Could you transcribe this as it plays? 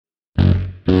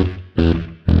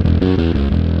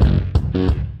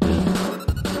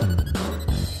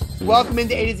Welcome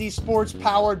into A to Z Sports,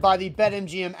 powered by the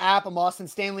BetMGM app. I'm Austin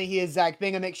Stanley. He is Zach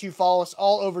Bingham. Make sure you follow us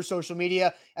all over social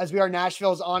media, as we are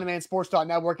Nashville's on-demand sports talk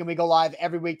network, and we go live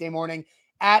every weekday morning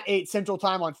at 8 Central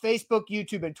Time on Facebook,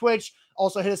 YouTube, and Twitch.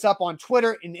 Also hit us up on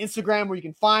Twitter and Instagram, where you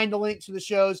can find the links to the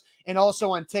shows, and also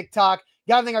on TikTok.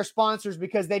 Got to thank our sponsors,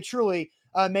 because they truly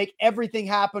make everything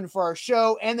happen for our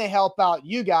show, and they help out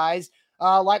you guys.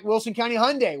 Like Wilson County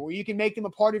Hyundai, where you can make them a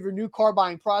part of your new car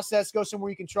buying process. Go somewhere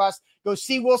you can trust. Go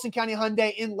see Wilson County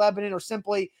Hyundai in Lebanon, or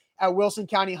simply at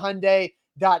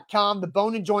wilsoncountyhyundai.com. The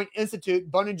Bone and Joint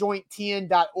Institute,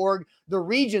 boneandjointtn.org, the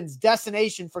region's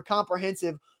destination for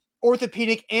comprehensive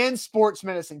orthopedic and sports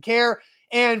medicine care.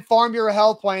 And Farm Bureau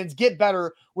Health Plans. Get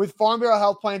better with Farm Bureau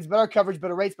Health Plans. Better coverage,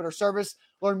 better rates, better service.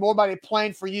 Learn more about a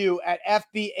plan for you at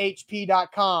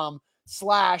fbhp.com/ATOZ.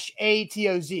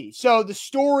 So the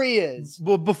story is...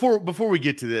 Well, before we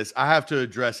get to this, I have to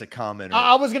address a comment.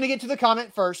 I was going to get to the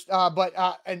comment first, but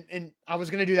I was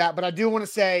going to do that. But I do want to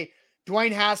say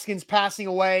Dwayne Haskins passing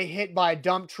away, hit by a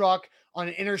dump truck on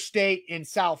an interstate in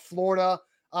South Florida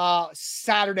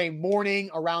Saturday morning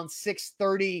around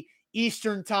 6:30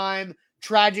 Eastern time.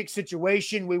 Tragic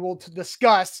situation. We will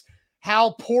discuss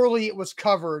how poorly it was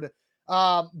covered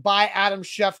by Adam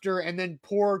Schefter, and then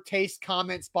poor taste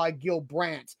comments by Gil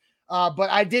Brandt. But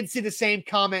I did see the same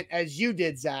comment as you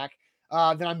did, Zach.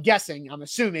 Then I'm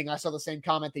assuming I saw the same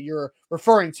comment that you're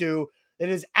referring to. It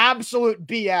is absolute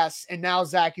BS. And now,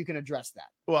 Zach, you can address that.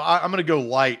 Well, I'm going to go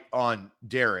light on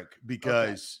Derek,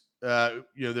 because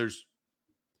there's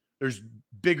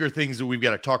bigger things that we've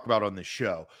got to talk about on this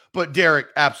show. But Derek,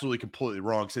 absolutely completely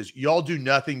wrong. Says y'all do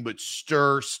nothing but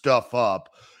stir stuff up.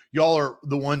 Y'all are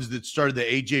the ones that started the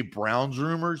AJ Brown's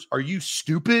rumors. Are you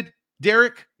stupid,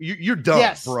 Derek? You're dumb,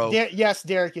 yes, bro. Yes,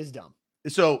 Derek is dumb.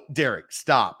 So, Derek,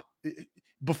 stop.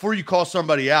 Before you call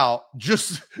somebody out,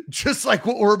 just like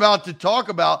what we're about to talk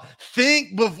about,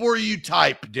 think before you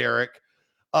type, Derek.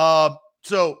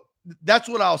 So that's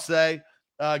what I'll say.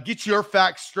 Get your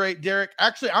facts straight, Derek.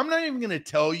 Actually, I'm not even going to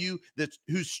tell you that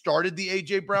who started the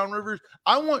AJ Brown rumors.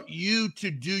 I want you to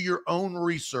do your own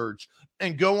research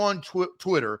and go on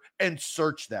Twitter and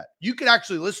search that. You could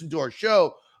actually listen to our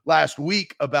show last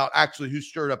week about actually who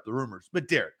stirred up the rumors. But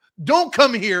Derek, don't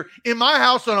come here in my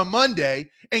house on a Monday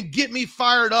and get me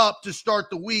fired up to start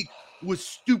the week with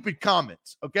stupid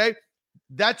comments, okay?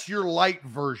 That's your light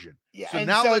version. Yeah, so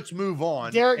now let's move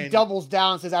on. Derek doubles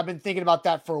down and says, I've been thinking about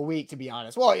that for a week, to be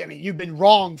honest. Well, I mean, you've been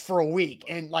wrong for a week.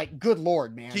 And, good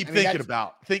Lord, man. Keep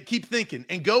thinking.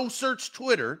 And go search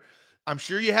Twitter. I'm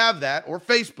sure you have that. Or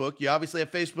Facebook. You obviously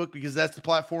have Facebook, because that's the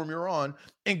platform you're on.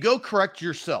 And go correct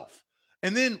yourself.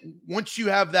 And then once you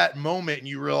have that moment and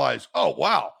you realize, oh,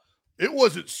 wow, it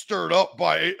wasn't stirred up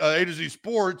by A to Z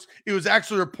Sports. It was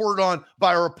actually reported on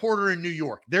by a reporter in New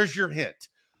York. There's your hint.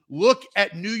 Look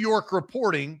at New York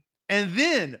reporting and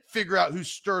then figure out who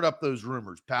stirred up those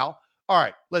rumors, pal. All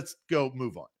right, let's go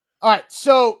move on. All right,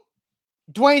 so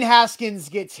Dwayne Haskins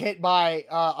gets hit by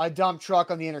a dump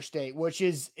truck on the interstate, which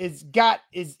is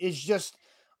just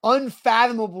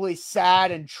unfathomably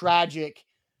sad and tragic,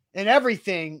 and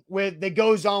everything that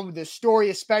goes on with this story,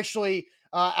 especially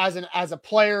as a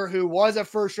player who was a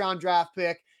first-round draft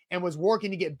pick and was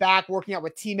working out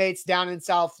with teammates down in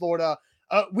South Florida.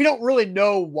 We don't really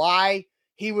know why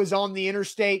he was on the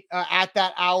interstate at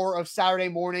that hour of Saturday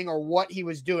morning, or what he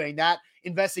was doing. That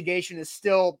investigation is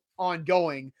still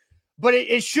ongoing, but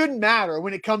it shouldn't matter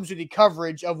when it comes to the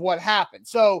coverage of what happened.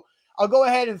 So I'll go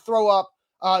ahead and throw up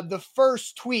the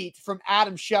first tweet from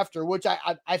Adam Schefter, which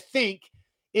I think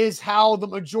is how the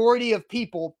majority of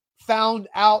people found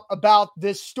out about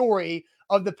this story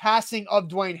of the passing of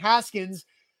Dwayne Haskins,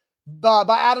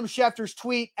 by Adam Schefter's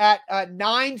tweet at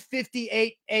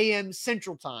 9:58 a.m.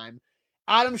 Central Time.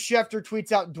 Adam Schefter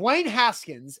tweets out, Dwayne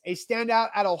Haskins, a standout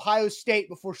at Ohio State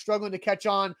before struggling to catch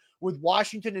on with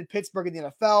Washington and Pittsburgh in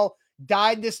the NFL,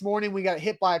 died this morning. We got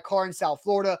hit by a car in South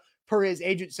Florida, per his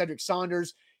agent Cedric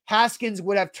Saunders. Haskins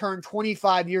would have turned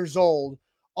 25 years old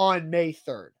on May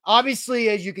 3rd. Obviously,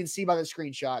 as you can see by the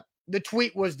screenshot, the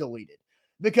tweet was deleted,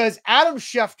 because Adam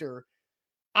Schefter,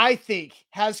 I think,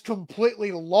 has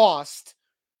completely lost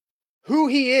who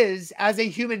he is as a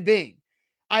human being.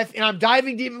 And I'm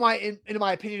diving deep into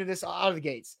my opinion of this out of the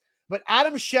gates. But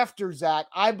Adam Schefter, Zach,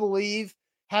 I believe,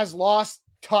 has lost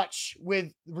touch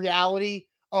with reality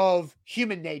of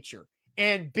human nature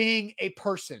and being a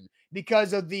person,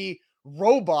 because of the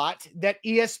robot that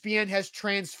ESPN has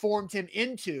transformed him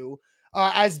into,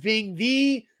 as being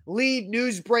the lead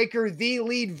newsbreaker, the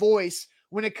lead voice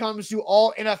when it comes to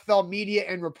all NFL media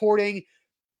and reporting.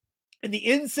 And the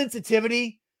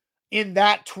insensitivity in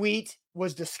that tweet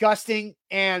was disgusting,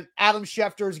 and Adam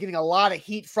Schefter is getting a lot of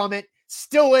heat from it.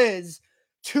 Still is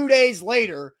 2 days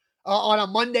later on a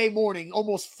Monday morning,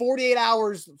 almost 48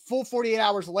 hours, full 48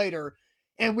 hours later,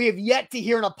 and we have yet to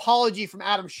hear an apology from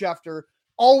Adam Schefter.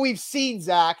 All we've seen,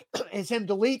 Zach, is him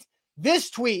delete this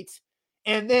tweet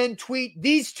and then tweet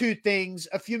these two things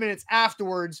a few minutes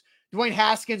afterwards. Dwayne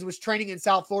Haskins was training in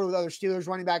South Florida with other Steelers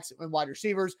running backs and wide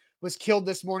receivers, was killed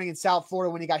this morning in South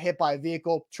Florida when he got hit by a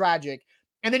vehicle. Tragic.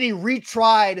 And then he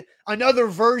retried another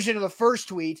version of the first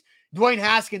tweet. Dwayne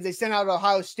Haskins, they sent out to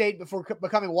Ohio State before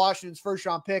becoming Washington's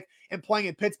first-round pick and playing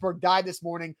in Pittsburgh, died this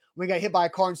morning when he got hit by a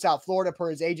car in South Florida per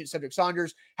his agent, Cedric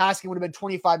Saunders. Haskins would have been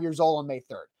 25 years old on May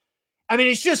 3rd. I mean,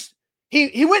 it's just, he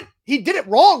did it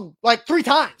wrong like 3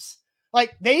 times.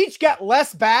 Like, they each got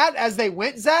less bad as they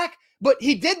went, Zach, but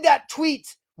he did that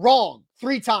tweet wrong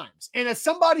 3 times. And as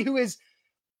somebody who is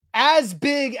as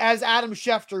big as Adam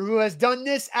Schefter, who has done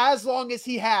this as long as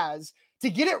he has, to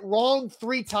get it wrong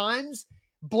 3 times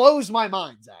blows my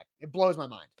mind, Zach. It blows my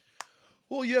mind.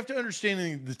 Well, you have to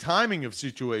understand the timing of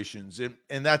situations,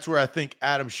 and that's where I think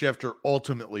Adam Schefter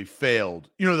ultimately failed.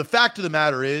 You know, the fact of the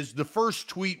matter is the first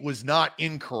tweet was not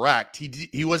incorrect.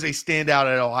 He was a standout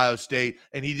at Ohio State,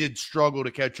 and he did struggle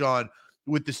to catch on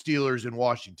with the Steelers in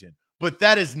Washington. But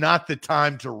that is not the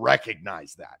time to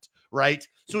recognize that, right?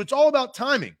 So it's all about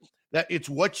timing. That it's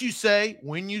what you say,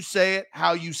 when you say it,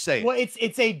 how you say it. Well,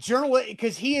 it's a journalist,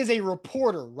 because he is a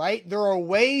reporter, right? There are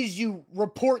ways you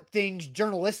report things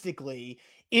journalistically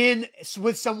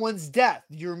with someone's death.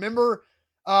 Do you remember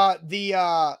who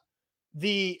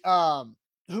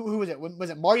was it? Was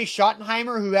it Marty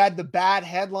Schottenheimer who had the bad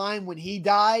headline when he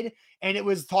died, and it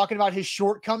was talking about his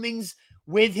shortcomings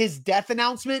with his death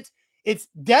announcement? It's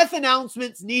death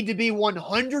announcements need to be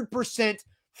 100%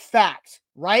 fact,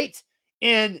 right?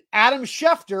 And Adam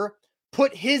Schefter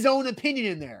put his own opinion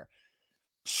in there.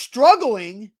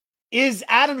 Struggling is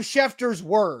Adam Schefter's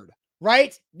word,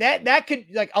 right? That could,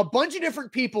 like, a bunch of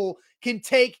different people can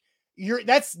take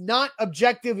that's not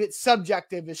objective, it's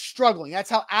subjective, is struggling.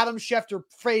 That's how Adam Schefter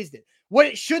phrased it. What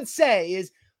it should say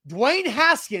is Dwayne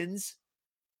Haskins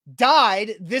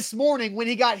died this morning when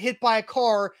he got hit by a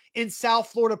car in South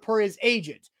Florida per his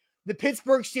agent. The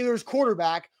Pittsburgh Steelers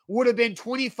quarterback would have been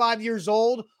 25 years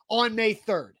old on May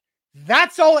 3rd.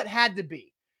 That's all it had to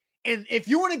be. And if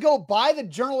you want to go by the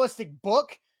journalistic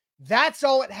book, that's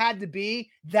all it had to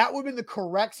be. That would have been the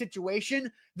correct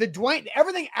situation.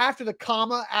 Everything after the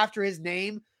comma, after his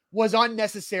name, was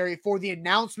unnecessary for the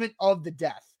announcement of the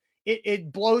death.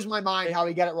 It blows my mind how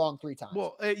he got it wrong 3 times.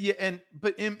 Well, yeah,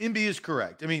 but MB is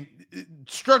correct. I mean,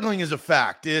 struggling is a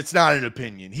fact. It's not an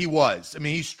opinion. He was. I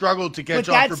mean, he struggled to catch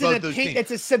on for both those teams. It's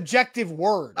a subjective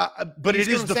word. But it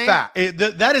is the fact.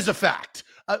 That is a fact.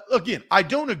 Again, I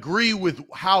don't agree with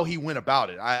how he went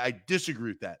about it. I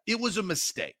disagree with that. It was a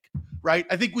mistake, right?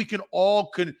 I think we can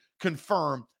all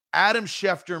confirm Adam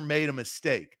Schefter made a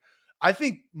mistake. I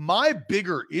think my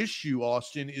bigger issue,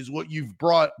 Austin, is what you've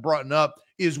brought up,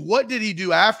 is what did he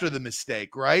do after the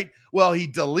mistake, right? Well, he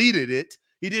deleted it.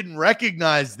 He didn't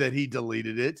recognize that he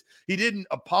deleted it. He didn't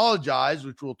apologize,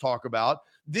 which we'll talk about.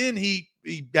 Then he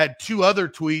had 2 other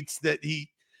tweets that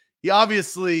he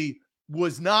obviously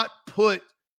was not put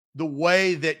the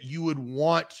way that you would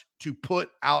want to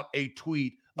put out a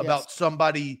tweet about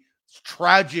somebody's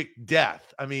tragic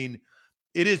death. I mean,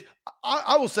 it is.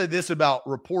 I will say this about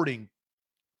reporting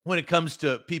when it comes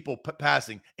to people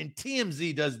passing, and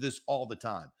TMZ does this all the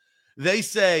time. They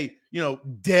say,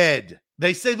 dead.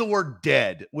 They say the word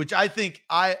dead, which I think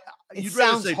it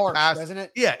sounds harsh, doesn't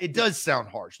it? Yeah, it does sound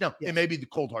harsh. Now, It may be the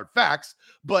cold hard facts,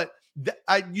 but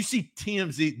you see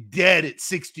TMZ dead at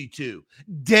 62,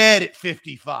 dead at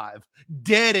 55,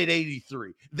 dead at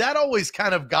 83. That always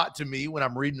kind of got to me when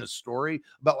I'm reading a story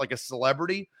about like a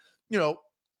celebrity,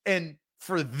 and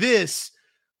for this,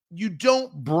 you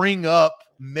don't bring up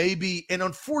maybe, and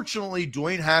unfortunately,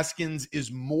 Dwayne Haskins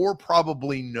is more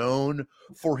probably known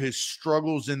for his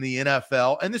struggles in the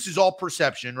NFL. And this is all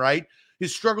perception, right?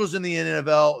 His struggles in the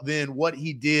NFL than what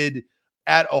he did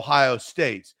at Ohio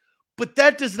State. But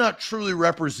that does not truly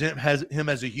represent him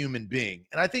as a human being.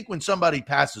 And I think when somebody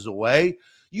passes away,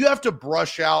 you have to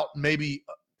brush out maybe,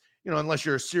 unless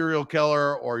you're a serial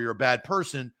killer or you're a bad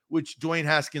person, which Dwayne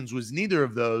Haskins was neither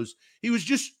of those. He was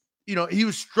just, he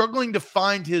was struggling to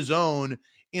find his own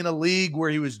in a league where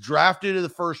he was drafted in the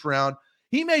first round.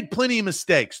 He made plenty of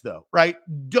mistakes, though, right?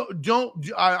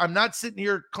 I'm not sitting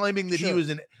here claiming that he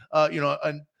was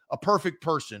a perfect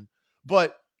person,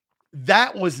 but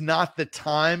that was not the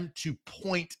time to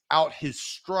point out his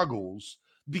struggles,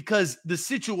 because the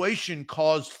situation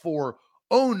caused for,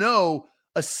 oh no,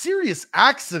 a serious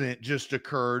accident just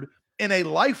occurred. and a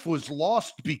life was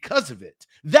lost because of it.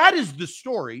 That is the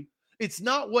story. It's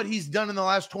not what he's done in the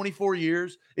last 24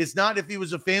 years. It's not if he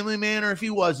was a family man or if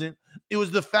he wasn't. It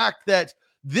was the fact that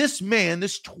this man,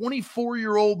 this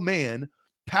 24-year-old man,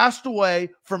 passed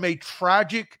away from a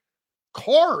tragic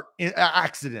car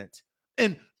accident.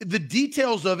 And the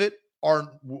details of it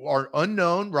are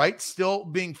unknown, right? Still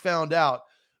being found out.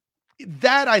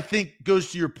 That, I think,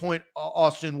 goes to your point,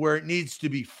 Austin, where it needs to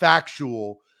be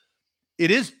factual. It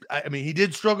is, I mean, he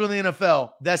did struggle in the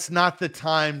NFL. That's not the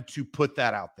time to put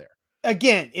that out there.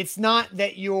 Again, it's not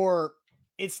that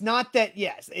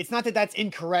that's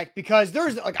incorrect, because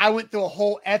there's I went through a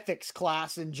whole ethics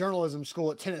class in journalism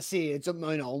school at Tennessee. It's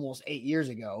almost 8 years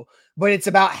ago, but it's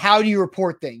about how do you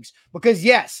report things? Because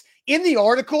yes, in the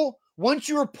article, once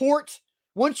you report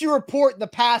the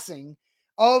passing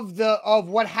of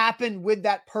what happened with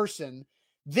that person,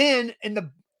 then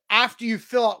after you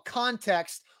fill out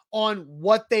context on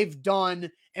what they've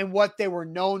done and what they were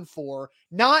known for,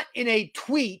 not in a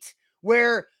tweet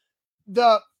where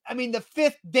the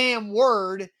fifth damn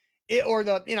word or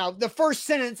the first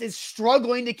sentence is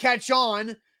struggling to catch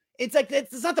on. It's like,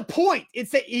 it's not the point.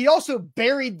 It's that he also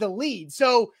buried the lead.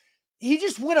 So he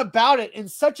just went about it in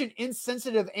such an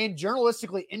insensitive and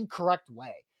journalistically incorrect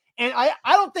way. And I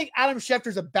don't think Adam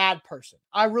Schefter's a bad person.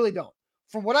 I really don't.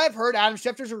 From what I've heard, Adam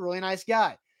Schefter's a really nice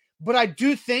guy. But I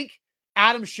do think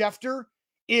Adam Schefter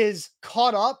is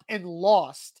caught up and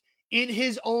lost in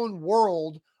his own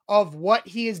world of what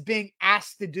he is being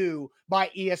asked to do by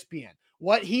ESPN.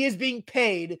 What he is being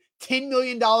paid $10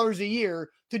 million a year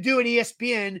to do at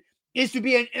ESPN is to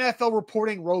be an NFL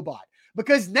reporting robot.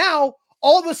 Because now,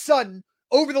 all of a sudden,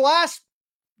 over the last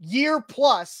year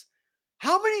plus,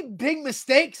 how many big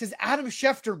mistakes has Adam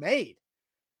Schefter made?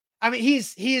 I mean,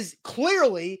 he is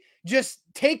clearly just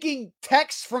taking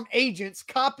texts from agents,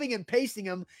 copying and pasting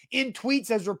them in tweets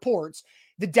as reports.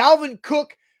 The Dalvin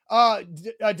Cook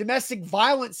domestic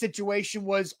violence situation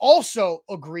was also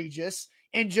egregious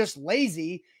and just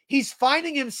lazy. He's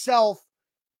finding himself,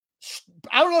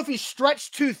 I don't know if he's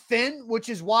stretched too thin, which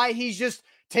is why he's just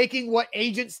taking what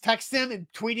agents text him and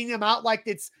tweeting them out like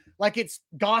it's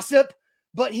gossip.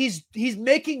 But he's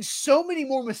making so many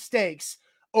more mistakes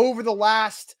over the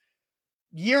last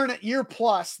year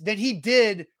plus than he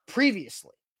did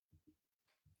previously.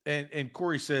 And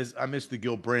Corey says, I missed the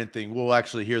Gil Brandt thing. We'll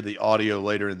actually hear the audio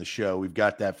later in the show. We've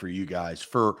got that for you guys.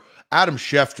 For Adam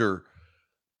Schefter,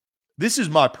 this is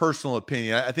my personal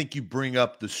opinion. I think you bring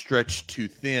up the stretch too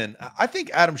thin. I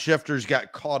think Adam Schefter's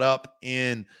got caught up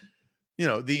in,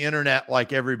 the internet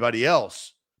like everybody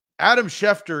else. Adam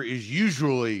Schefter is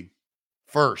usually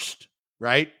first,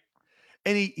 right?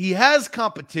 And he has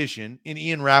competition in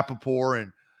Ian Rappaport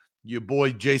and your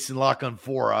boy Jason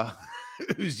LaConfora,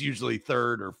 who's usually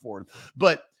third or fourth.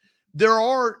 But there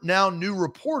are now new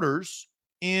reporters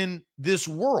in this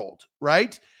world,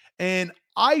 right? And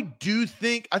I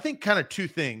think kind of two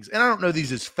things, and I don't know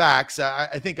these as facts.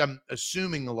 I think I'm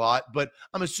assuming a lot, but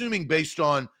I'm assuming based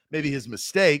on maybe his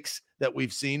mistakes that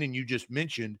we've seen and you just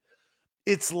mentioned,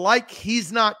 it's like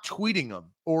he's not tweeting them,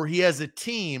 or he has a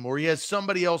team, or he has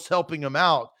somebody else helping him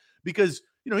out, because,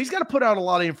 he's got to put out a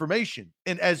lot of information.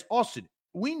 And as Austin,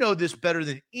 we know this better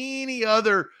than any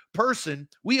other person.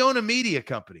 We own a media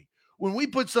company. When we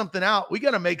put something out, we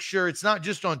got to make sure it's not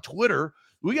just on Twitter.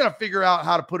 We got to figure out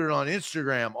how to put it on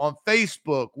Instagram, on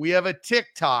Facebook. We have a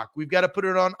TikTok. We've got to put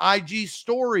it on IG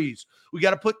stories. We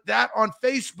got to put that on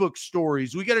Facebook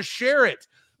stories. We got to share it.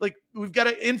 Like, we've got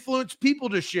to influence people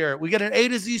to share it. We got an A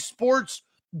to Z Sports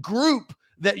group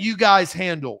that you guys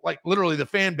handle, like literally the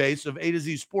fan base of A to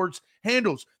Z Sports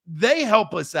handles. They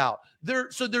help us out.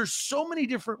 So there's so many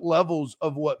different levels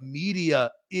of what media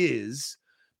is.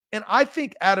 And I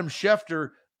think Adam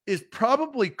Schefter is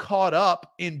probably caught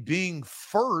up in being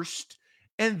first,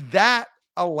 and that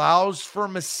allows for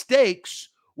mistakes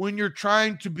when you're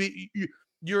trying to be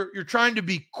you're trying to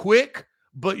be quick,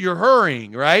 but you're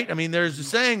hurrying, right? I mean, there's a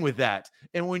saying with that.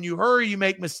 And when you hurry, you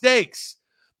make mistakes.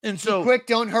 And so, be quick,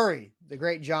 don't hurry. The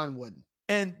great John Wooden.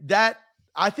 And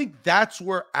I think that's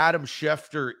where Adam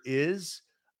Schefter is.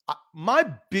 My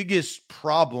biggest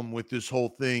problem with this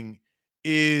whole thing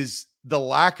is the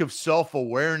lack of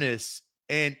self-awareness.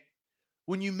 And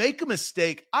when you make a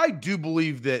mistake, I do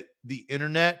believe that the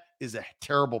internet is a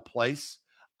terrible place.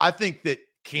 I think that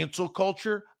cancel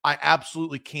culture, I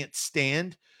absolutely can't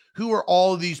stand. Who are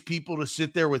all of these people to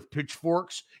sit there with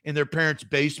pitchforks in their parents'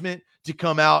 basement to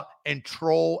come out and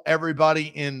troll everybody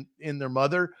in their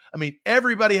mother? I mean,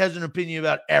 everybody has an opinion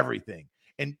about everything.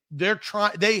 And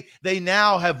they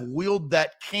now have wielded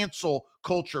that cancel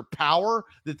culture power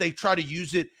that they try to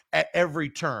use it at every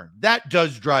turn. That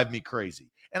does drive me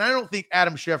crazy. And I don't think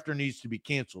Adam Schefter needs to be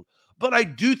canceled. But I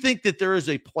do think that there is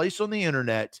a place on the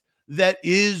internet that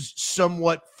is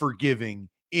somewhat forgiving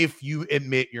if you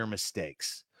admit your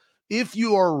mistakes. If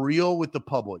you are real with the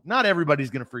public, not everybody's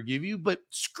going to forgive you, but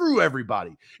screw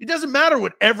everybody. It doesn't matter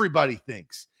what everybody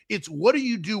thinks. It's what do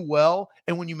you do well?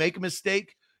 And when you make a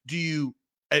mistake, do you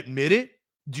admit it?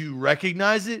 Do you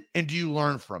recognize it? And do you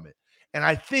learn from it? And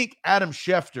I think Adam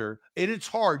Schefter, and it's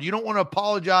hard. You don't want to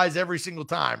apologize every single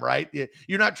time, right?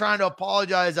 You're not trying to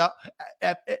apologize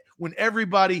when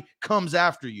everybody comes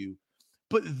after you.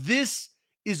 But this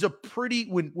is a pretty,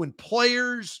 when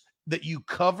players that you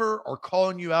cover are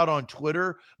calling you out on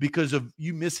Twitter because of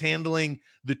you mishandling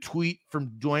the tweet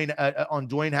from Dwayne on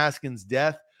Dwayne Haskins'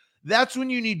 death, that's when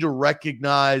you need to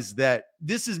recognize that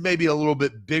this is maybe a little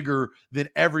bit bigger than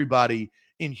everybody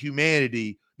in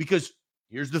humanity, because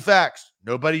here's the facts.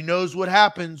 Nobody knows what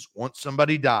happens once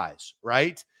somebody dies,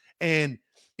 right? And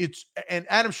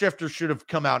Adam Schefter should have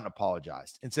come out and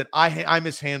apologized and said, I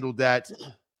mishandled that.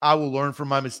 I will learn from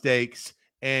my mistakes,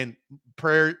 and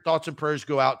thoughts and prayers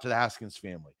go out to the Haskins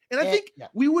family. And I think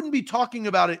we wouldn't be talking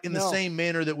about it in the same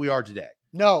manner that we are today.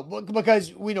 No,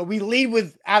 because we lead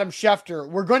with Adam Schefter.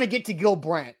 We're going to get to Gil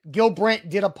Brandt. Gil Brandt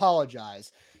did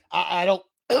apologize.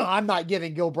 I'm not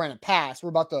giving Gil Brandt a pass. We're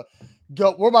about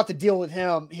to deal with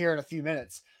him here in a few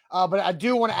minutes. But I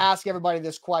do want to ask everybody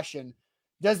this question.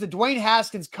 Does the Dwayne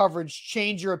Haskins coverage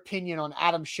change your opinion on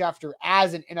Adam Schefter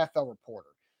as an NFL reporter?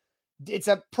 It's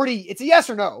a yes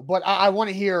or no, but I want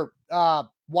to hear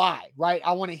why, right?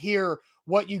 I want to hear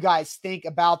what you guys think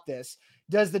about this.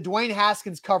 Does the Dwayne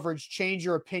Haskins coverage change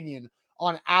your opinion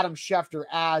on Adam Schefter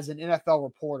as an NFL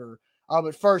reporter?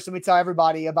 But first, let me tell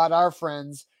everybody about our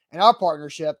friends and our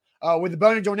partnership with the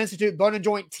Bone and Joint Institute,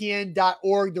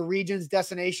 boneandjointtn.org, the region's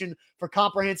destination for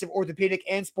comprehensive orthopedic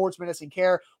and sports medicine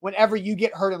care. Whenever you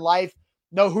get hurt in life,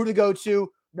 know who to go to,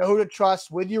 know who to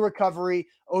trust with your recovery.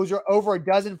 Over a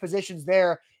dozen physicians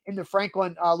there in the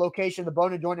Franklin location, the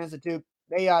Bone and Joint Institute.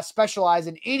 They specialize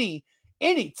in any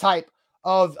type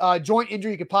of joint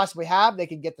injury you could possibly have. They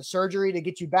can get the surgery to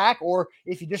get you back, or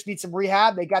if you just need some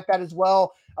rehab, they got that as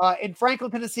well in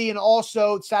Franklin, Tennessee, and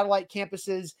also satellite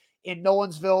campuses in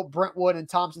Nolensville, Brentwood, and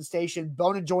Thompson Station.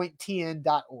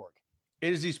 boneandjointtn.org. A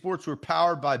to Z Sports were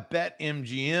powered by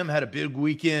BetMGM. Had a big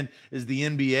weekend as the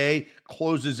NBA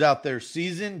closes out their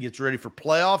season, gets ready for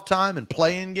playoff time and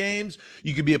play-in games.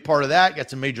 You could be a part of that. Got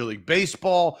some Major League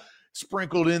Baseball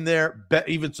sprinkled in there,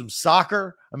 even some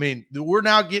soccer. I mean, we're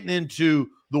now getting into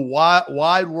the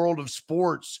wide world of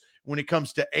sports when it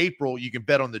comes to April. You can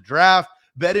bet on the draft.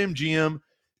 BetMGM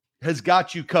has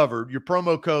got you covered. Your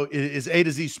promo code is A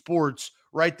to Z Sports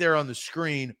right there on the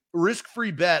screen.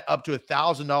 Risk-free bet up to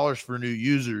 $1,000 for new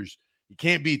users. You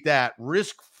can't beat that.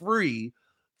 Risk-free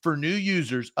for new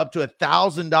users up to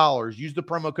 $1,000. Use the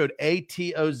promo code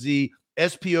ATOZSPORTS.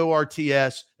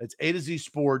 That's A to Z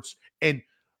Sports. And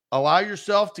allow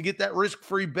yourself to get that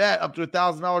risk-free bet up to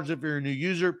 $1,000 if you're a new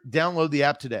user. Download the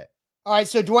app today. All right,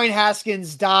 so Dwayne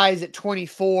Haskins dies at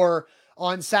 24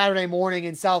 on Saturday morning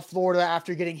in South Florida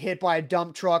after getting hit by a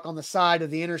dump truck on the side of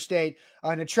the interstate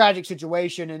in a tragic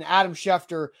situation. And Adam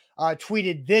Schefter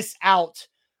tweeted this out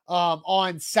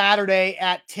on Saturday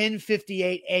at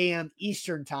 10:58 a.m.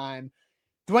 Eastern time.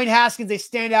 Dwayne Haskins, a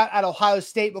standout at Ohio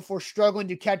State before struggling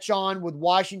to catch on with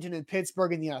Washington and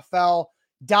Pittsburgh in the NFL,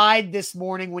 died this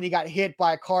morning when he got hit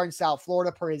by a car in South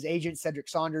Florida, per his agent, Cedric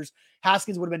Saunders.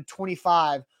 Haskins would have been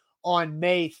 25 on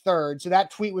May 3rd. So that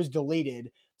tweet was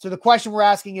deleted. So the question we're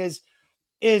asking is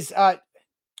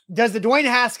does the Dwayne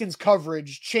Haskins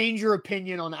coverage change your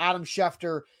opinion on Adam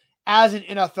Schefter as an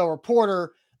NFL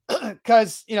reporter?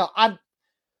 Because,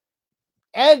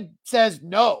 Ed says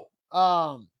no.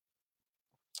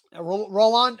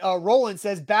 Roland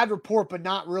says bad report, but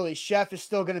not really. Chef is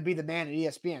still going to be the man at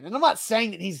ESPN. And I'm not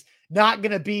saying that he's not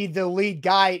going to be the lead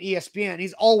guy at ESPN.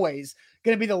 He's always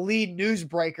going to be the lead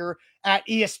newsbreaker at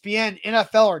ESPN,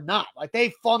 NFL or not. Like,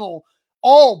 they funnel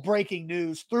all breaking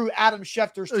news through Adam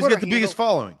Schefter's Twitter. He's got the biggest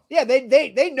following. Yeah,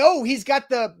 they know he's got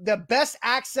the best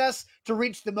access to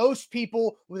reach the most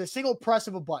people with a single press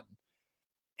of a button.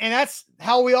 And that's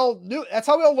how we all knew. That's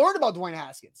how we all learned about Dwayne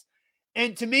Haskins.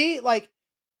 And to me, like,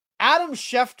 Adam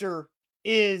Schefter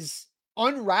is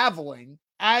unraveling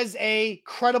as a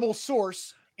credible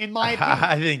source, in my opinion.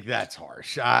 I think that's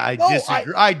harsh.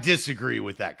 I disagree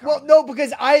with that comment. Well, no,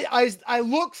 because I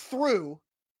look through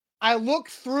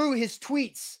his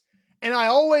tweets, and I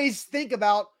always think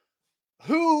about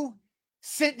who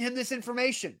sent him this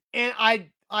information. And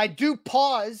I do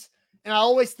pause, and I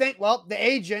always think, well, the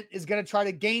agent is going to try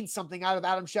to gain something out of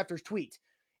Adam Schefter's tweet.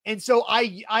 And so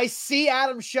I see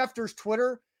Adam Schefter's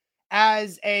Twitter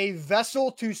as a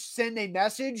vessel to send a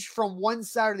message from one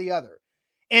side or the other.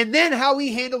 And then how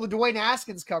he handled the Dwayne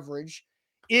Haskins coverage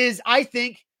is, I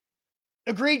think,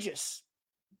 egregious.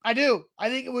 I do. I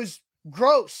think it was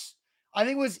gross. I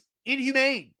think it was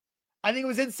inhumane. I think it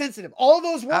was insensitive. All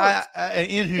those words.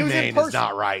 Inhumane is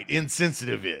not right.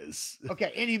 Insensitive is.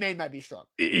 Okay, inhumane might be strong.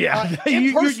 Yeah,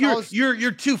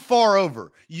 you're too far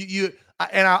over.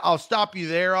 I'll stop you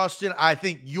there, Austin. I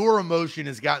think your emotion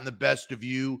has gotten the best of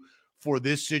you for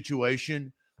this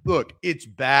situation. Look, it's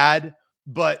bad,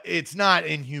 but it's not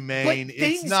inhumane. But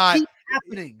it's not keep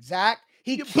happening, Zach.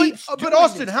 He keeps. But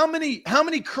Austin, how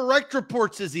many correct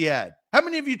reports has he had? How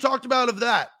many have you talked about of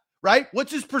that? Right?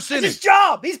 What's his percentage? It's his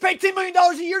job. He's paid $10 million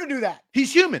a year to do that.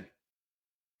 He's human.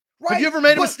 Right. Have you ever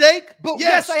made a mistake? But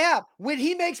yes, I have. When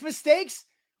he makes mistakes,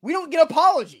 we don't get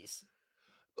apologies.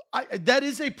 That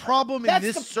is a problem in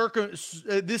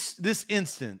this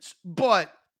instance.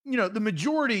 But the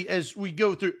majority, as we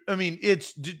go through, I mean,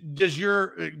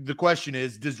 the question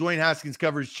is, does Dwayne Haskins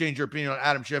coverage change your opinion on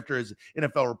Adam Schefter as an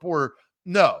NFL reporter?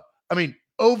 No. I mean,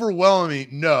 overwhelmingly,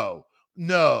 no.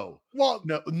 Well,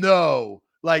 no.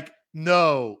 Like,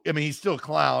 no. I mean, he's still a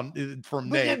clown from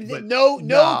Nate. But no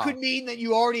could mean that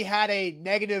you already had a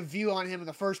negative view on him in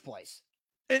the first place.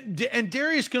 And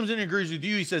Darius comes in and agrees with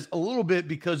you. He says a little bit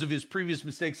because of his previous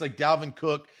mistakes, like Dalvin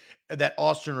Cook that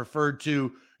Austin referred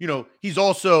to. He's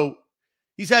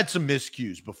had some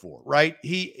miscues before, right?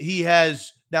 He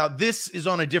has. Now, this is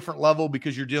on a different level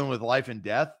because you're dealing with life and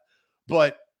death.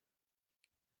 But,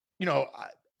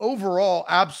 overall,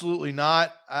 absolutely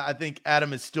not. I think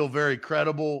Adam is still very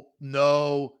credible.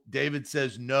 No. David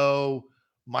says no.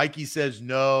 Mikey says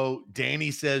no.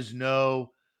 Danny says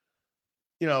no.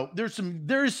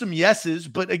 There is some yeses,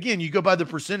 but again, you go by the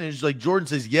percentage. Like Jordan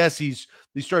says, yes, he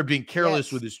started being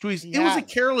careless with his tweets. It was a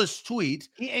careless tweet.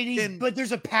 But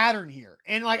there's a pattern here.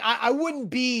 And like, I wouldn't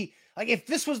be like, if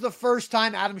this was the first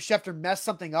time Adam Schefter messed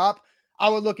something up, I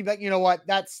would look back, you know what?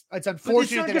 It's unfortunate. But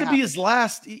it's not going to be his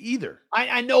last either.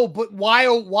 I know, but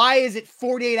why is it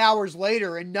 48 hours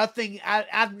later and nothing?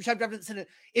 Adam Schefter hasn't sent it.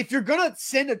 If you're going to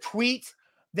send a tweet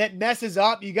that messes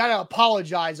up, you got to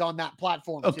apologize on that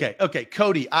platform. Okay.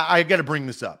 Cody, I got to bring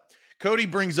this up. Cody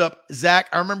brings up, Zach,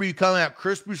 I remember you calling out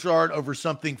Chris Broussard over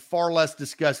something far less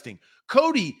disgusting.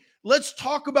 Cody, let's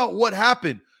talk about what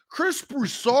happened. Chris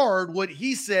Broussard, what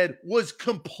he said was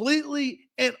completely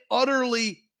and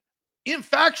utterly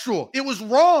infactual. It was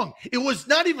wrong. It was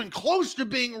not even close to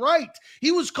being right.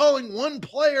 He was calling one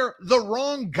player the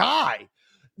wrong guy.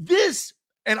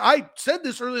 And I said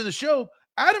this earlier in the show,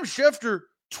 Adam Schefter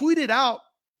tweeted out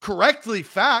correctly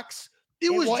facts.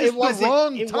 It was the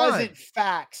wrong time. It wasn't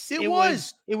facts. It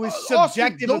was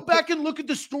subjective. Austin, go back and look at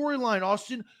the storyline,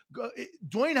 Austin.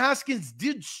 Dwayne Haskins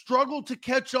did struggle to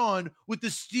catch on with the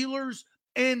Steelers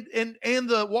and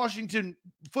the Washington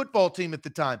football team at the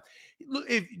time.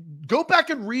 Go back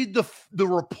and read the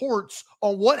reports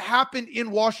on what happened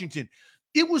in Washington.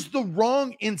 It was the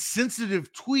wrong,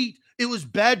 insensitive tweet. It was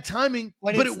bad timing,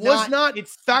 but it was not.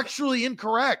 It's factually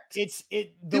incorrect.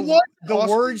 The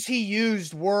words he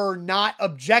used were not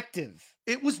objective.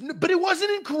 But it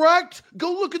wasn't incorrect.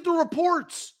 Go look at the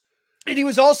reports. And he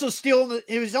was also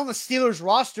he was on the Steelers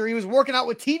roster. He was working out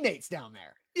with teammates down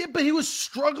there. Yeah, but he was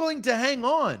struggling to hang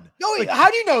on. No, how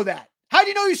do you know that? How do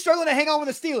you know he's struggling to hang on with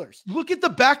the Steelers? Look at the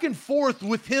back and forth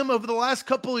with him over the last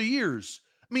couple of years.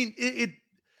 I mean,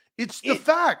 it's the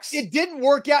facts. It didn't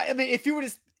work out. I mean, if you were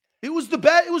to, it was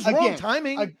wrong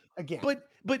timing. Again.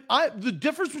 But the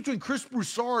difference between Chris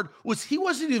Broussard was he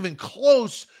wasn't even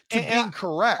close to being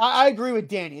correct. I agree with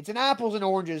Danny. It's an apples and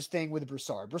oranges thing with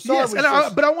Broussard. Yes,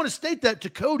 but I want to state that to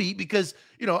Cody because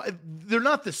they're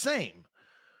not the same.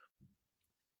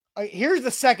 Here's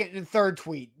the second and third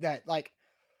tweet that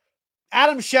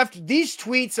Adam Schefter, these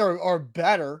tweets are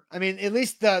better. I mean, at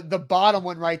least the bottom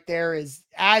one right there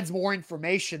adds more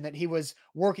information that he was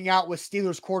working out with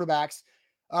Steelers quarterbacks.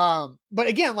 But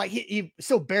again, he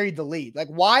still buried the lead.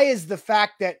 Why is the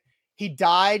fact that he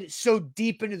died so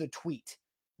deep into the tweet,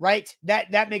 right?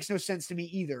 That makes no sense to me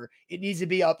either. It needs to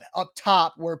be up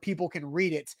top where people can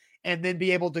read it and then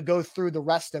be able to go through the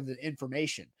rest of the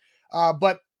information.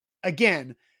 But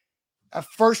again, a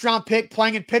first-round pick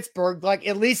playing in Pittsburgh,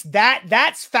 at least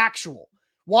that's factual.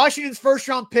 Washington's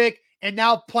first-round pick and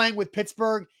now playing with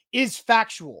Pittsburgh is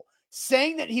factual.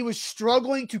 Saying that he was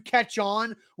struggling to catch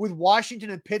on with Washington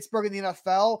and Pittsburgh in the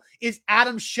NFL is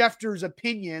Adam Schefter's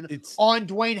opinion on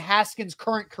Dwayne Haskins'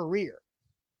 current career.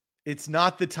 It's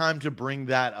not the time to bring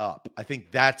that up. I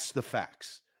think that's the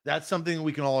facts. That's something that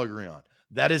we can all agree on.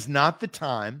 That is not the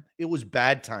time. It was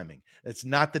bad timing. It's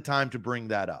not the time to bring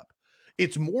that up.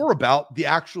 It's more about the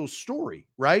actual story,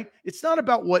 right? It's not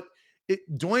about what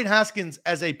Dwayne Haskins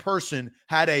as a person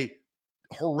had a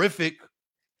horrific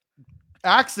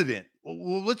accident.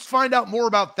 Well, let's find out more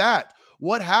about that.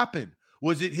 What happened?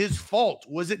 Was it his fault?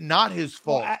 Was it not his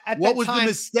Well, fault? at What that was the time,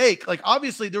 mistake? Like,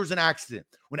 obviously, there was an accident.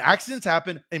 When accidents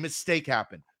happen, a mistake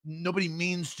happened. Nobody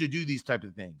means to do these type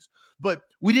of things. But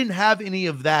we didn't have any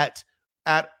of that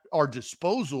at our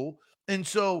disposal. And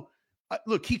so,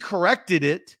 look, he corrected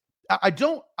it.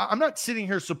 I'm not sitting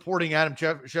here supporting Adam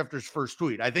Schefter's first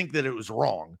tweet. I think that it was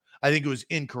wrong. I think it was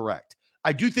incorrect.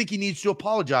 I do think he needs to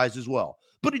apologize as well.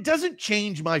 But it doesn't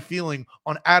change my feeling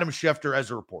on Adam Schefter as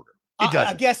a reporter. It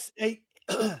doesn't. I guess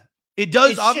it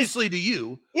does, it's obviously, to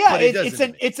you. yeah, but it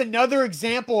doesn't. it's another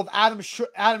example of Adam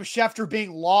Schefter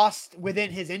being lost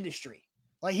within his industry.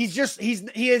 Like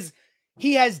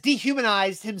he has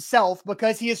dehumanized himself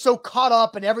because he is so caught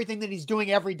up in everything that he's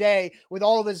doing every day with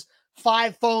all of his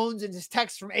 5 phones and his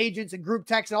texts from agents and group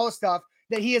texts and all this stuff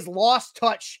that he has lost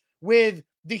touch with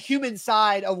the human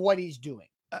side of what he's doing.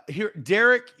 Here,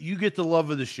 Derek, you get the love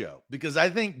of the show because I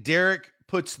think Derek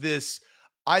puts this,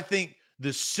 I think,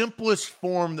 the simplest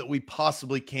form that we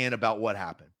possibly can about what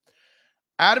happened.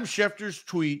 Adam Schefter's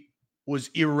tweet was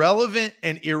irrelevant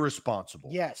and irresponsible.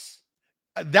 Yes.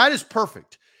 That is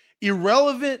perfect.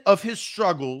 Irrelevant of his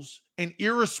struggles and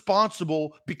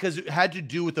irresponsible because it had to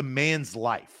do with a man's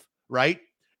life, right?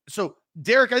 So,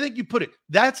 Derek, I think you put it.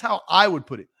 That's how I would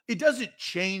put it. It doesn't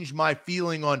change my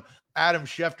feeling on Adam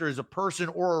Schefter as a person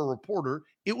or a reporter.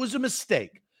 It was a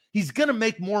mistake. He's going to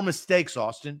make more mistakes,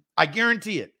 Austin. I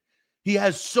guarantee it. He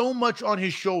has so much on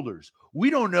his shoulders.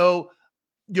 We don't know,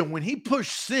 when he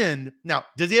pushed send. Now,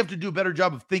 does he have to do a better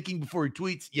job of thinking before he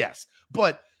tweets? Yes.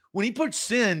 But when he puts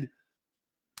send,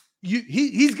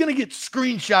 he's going to get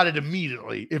screenshotted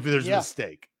immediately if there's a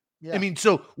mistake. Yeah. I mean,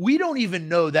 so we don't even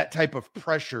know that type of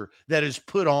pressure that is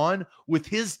put on with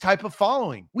his type of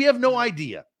following. We have no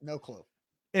idea. No clue.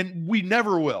 And we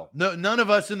never will. No, none of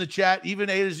us in the chat, even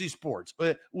A to Z Sports,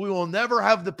 but we will never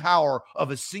have the power of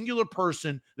a singular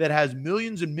person that has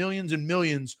millions and millions and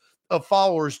millions of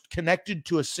followers connected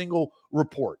to a single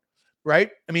report,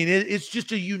 right? I mean, it's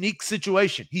just a unique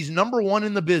situation. He's number one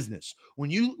in the business.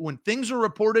 When things are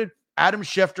reported, Adam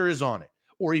Schefter is on it,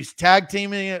 or he's tag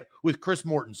teaming it with Chris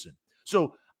Mortensen.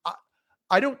 So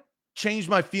I don't change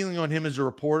my feeling on him as a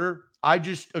reporter. I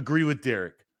just agree with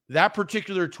Derek. That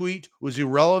particular tweet was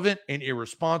irrelevant and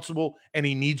irresponsible, and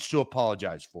he needs to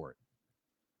apologize for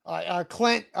it.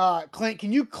 Clint,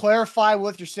 can you clarify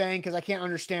what you're saying? Because I can't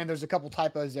understand. There's a couple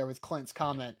typos there with Clint's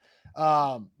comment,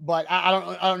 but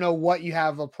I don't know what you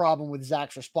have a problem with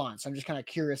Zach's response. I'm just kind of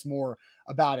curious more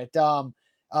about it.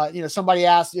 Somebody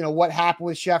asked, what happened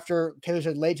with Schefter. Taylor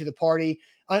said late to the party.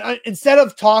 Instead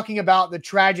of talking about the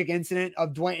tragic incident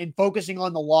of Dwayne and focusing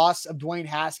on the loss of Dwayne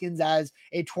Haskins as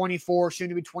a 24, soon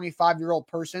to be 25-year-old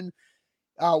person,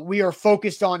 we are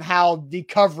focused on how the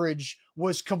coverage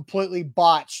was completely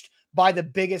botched by the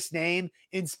biggest name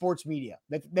in sports media.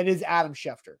 That is Adam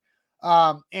Schefter.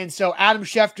 And so Adam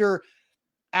Schefter,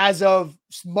 as of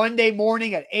Monday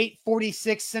morning at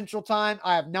 8:46 Central Time,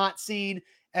 I have not seen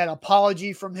an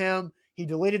apology from him. He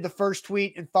deleted the first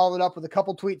tweet and followed up with a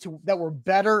couple tweets that were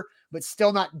better, but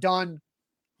still not done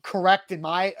correct, in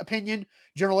my opinion,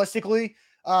 journalistically.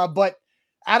 But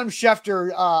Adam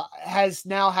Schefter has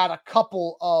now had a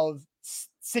couple of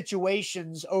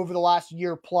situations over the last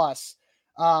year plus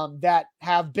that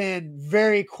have been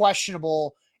very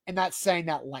questionable, and that's saying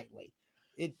that lightly.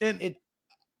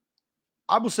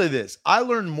 I will say this. I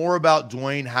learned more about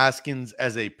Dwayne Haskins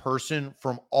as a person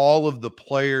from all of the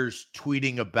players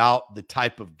tweeting about the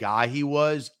type of guy he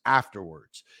was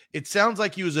afterwards. It sounds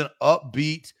like he was an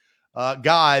upbeat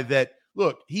guy that,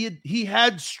 look, he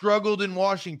had struggled in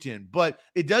Washington, but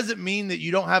it doesn't mean that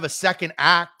you don't have a second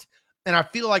act. And I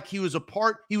feel like he was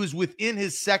within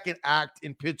his second act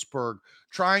in Pittsburgh,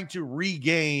 trying to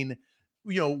regain,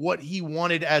 what he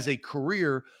wanted as a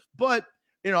career. But,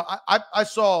 I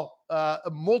saw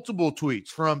multiple tweets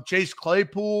from Chase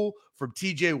Claypool, from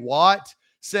TJ Watt,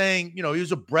 saying, he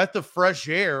was a breath of fresh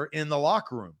air in the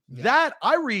locker room. Yeah. That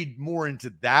I read more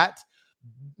into that,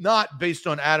 not based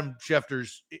on Adam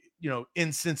Schefter's,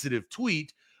 insensitive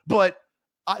tweet, but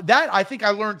that I think I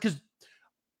learned because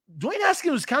Dwayne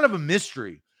Haskins was kind of a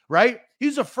mystery, right?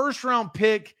 He's a first-round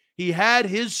pick. He had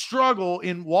his struggle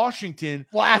in Washington.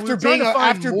 Well, after being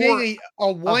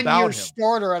a one-year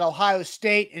starter at Ohio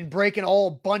State and breaking a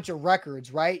whole bunch of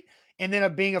records, right? And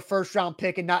then being a first-round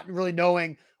pick and not really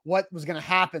knowing what was going to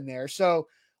happen there. So,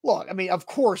 look, I mean, of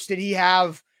course, did he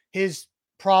have his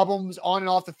problems on and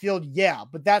off the field? Yeah,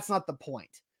 but that's not the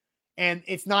point. And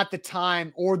it's not the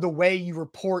time or the way you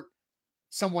report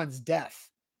someone's death.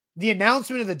 The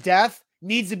announcement of the death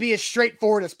needs to be as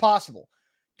straightforward as possible.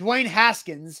 Dwayne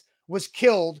Haskins was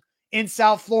killed in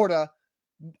South Florida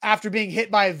after being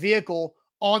hit by a vehicle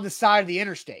on the side of the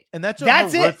interstate. And that's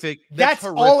horrific. That's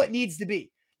horrific. all it needs to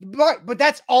be. But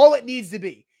that's all it needs to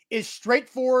be, is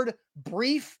straightforward,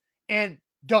 brief, and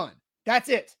done. That's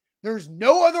it. There's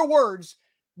no other words.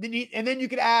 And then you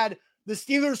could add the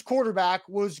Steelers quarterback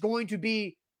was going to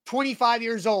be 25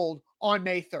 years old on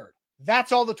May 3rd.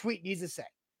 That's all the tweet needs to say.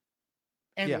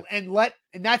 And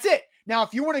that's it. Now,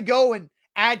 if you want to go and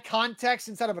add context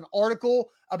inside of an article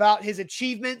about his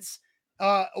achievements,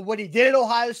 what he did at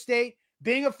Ohio State,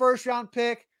 being a first-round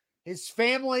pick, his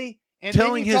family, and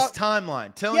telling his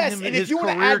timeline, telling him his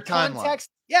career timeline.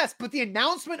 Yes, but the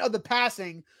announcement of the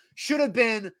passing should have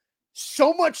been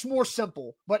so much more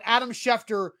simple. But Adam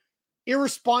Schefter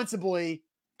irresponsibly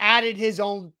added his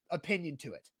own opinion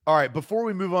to it. All right, before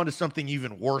we move on to something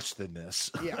even worse than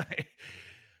this, yeah.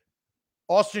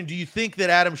 Austin, do you think that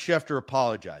Adam Schefter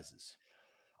apologizes?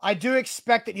 I do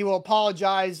expect that he will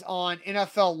apologize on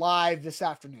NFL Live this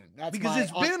afternoon. Because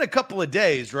it's been a couple of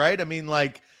days, right? I mean,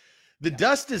 like, the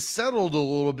dust has settled a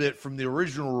little bit from the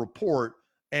original report,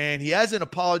 and he hasn't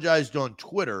apologized on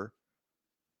Twitter.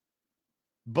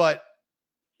 But,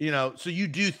 so you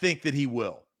do think that he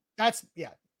will? I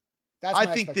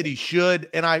think that he should,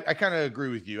 and I kind of agree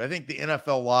with you. I think the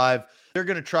NFL Live, they're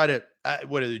going to try to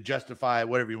justify,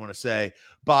 whatever you want to say,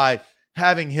 by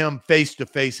having him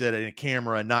face-to-face at a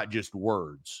camera and not just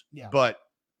words. Yeah. But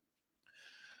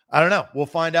I don't know. We'll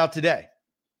find out today.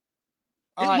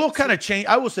 It will kind of change.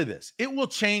 I will say this. It will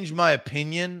change my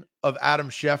opinion of Adam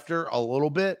Schefter a little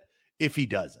bit if he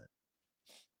doesn't.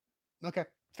 Okay,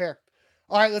 fair.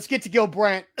 All right, let's get to Gil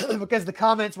Brandt because the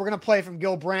comments we're going to play from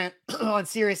Gil Brandt on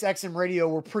Sirius XM Radio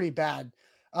were pretty bad.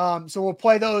 So we'll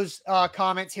play those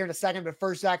comments here in a second. But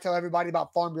first, Zach, tell everybody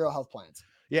about Farm Bureau Health Plans.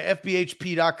 Yeah,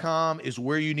 FBHP.com is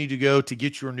where you need to go to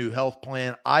get your new health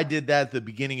plan. I did that at the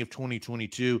beginning of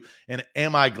 2022, and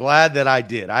am I glad that I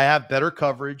did? I have better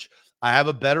coverage, I have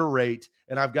a better rate,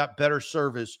 and I've got better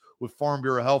service with Farm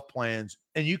Bureau Health Plans,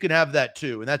 and you can have that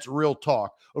too, and that's real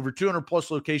talk. Over 200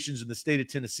 plus locations in the state of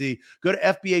Tennessee. Go to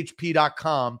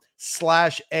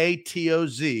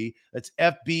FBHP.com/ATOZ. That's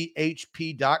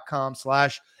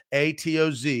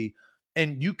FBHP.com/ATOZ,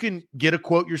 and you can get a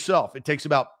quote yourself. It takes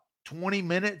about 20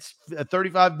 minutes,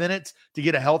 35 minutes to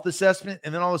get a health assessment.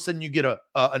 And then all of a sudden you get a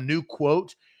new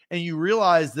quote and you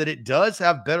realize that it does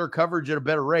have better coverage at a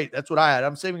better rate. That's what I had.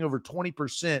 I'm saving over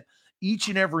 20% each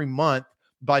and every month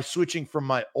by switching from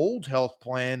my old health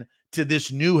plan to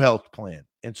this new health plan.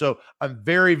 And so I'm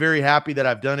very, very happy that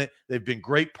I've done it. They've been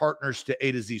great partners to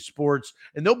A to Z Sports,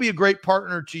 and they'll be a great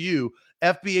partner to you.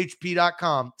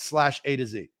 FBHP.com/A to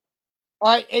Z.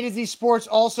 All right, A to Z Sports.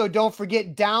 Also, don't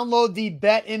forget, download the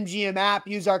BetMGM app.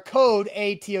 Use our code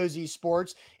ATOZ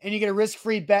Sports, and you get a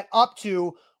risk-free bet up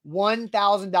to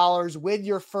 $1,000 with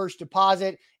your first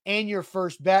deposit and your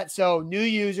first bet. So new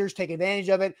users, take advantage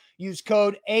of it. Use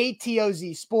code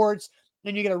ATOZ Sports,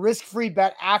 and you get a risk-free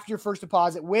bet after your first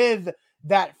deposit with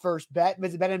that first bet.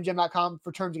 Visit BetMGM.com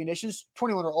for terms and conditions.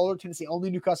 21 or older, Tennessee only,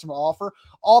 new customer offer.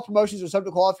 All promotions are subject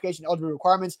to qualification and eligibility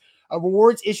requirements.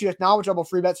 Rewards issued as non-withdrawable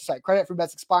free bets or site credit. Free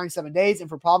bets expiring 7 days. And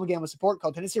for problem gambling support,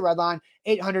 call Tennessee Redline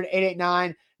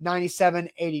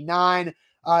 800-889-9789.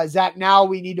 Zach, now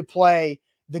we need to play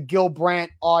the Gil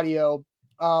Brandt audio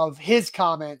of his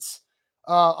comments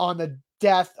on the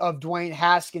death of Dwayne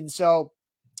Haskins. So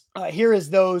here is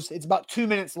those. It's about 2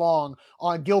 minutes long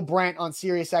on Gil Brandt on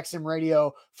Sirius XM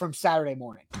Radio from Saturday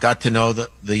morning. Got to know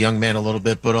the young man a little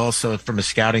bit, but also from a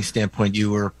scouting standpoint,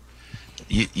 you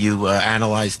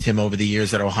analyzed him over the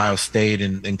years at Ohio State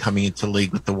and coming into the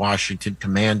league with the Washington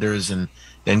Commanders and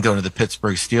then going to the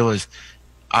Pittsburgh Steelers.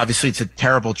 Obviously, it's a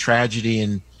terrible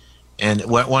tragedy, and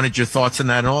what wanted your thoughts on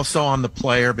that, and also on the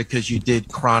player, because you did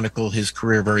chronicle his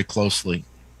career very closely.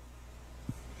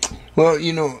 Well,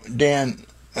 Dan,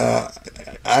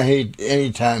 I hate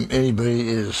anytime anybody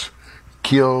is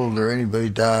killed or anybody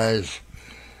dies.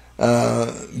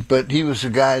 But he was a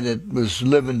guy that was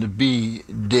living to be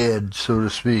dead, so to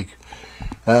speak.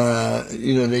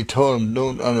 They told him,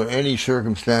 don't under any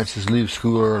circumstances leave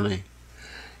school early.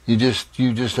 You just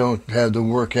don't have the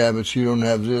work habits. You don't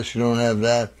have this. You don't have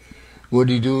that. What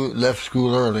did he do? Left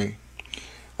school early.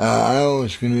 I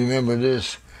always can remember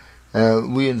this.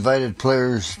 We invited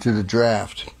players to the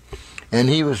draft, and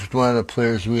he was one of the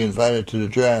players we invited to the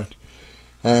draft.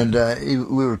 And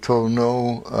we were told,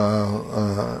 no,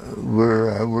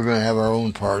 we're going to have our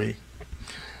own party.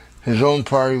 His own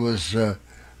party was a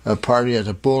party at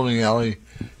the bowling alley,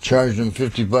 charged him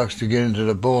 $50 to get into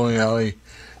the bowling alley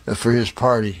for his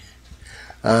party.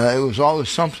 It was always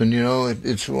something, you know.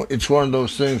 It's one of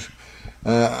those things.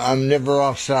 I'm never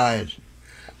offside,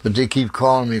 but they keep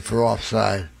calling me for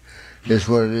offside. Is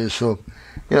what it is. So,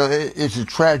 you know, it's a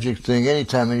tragic thing.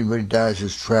 Anytime anybody dies,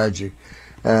 it's tragic,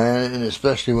 and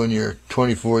especially when you're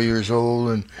 24 years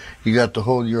old and you got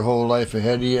your whole life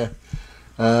ahead of you.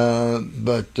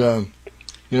 But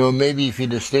you know, maybe if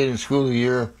he'd have stayed in school a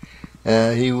year,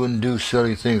 he wouldn't do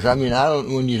silly things. I mean, I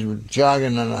don't. When you're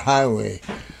jogging on a highway,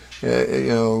 you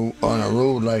know, on a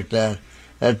road like that,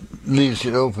 that leaves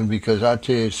it open because I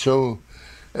tell you, it's so.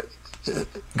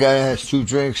 Guy has 2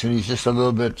 drinks and he's just a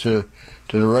little bit to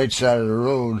the right side of the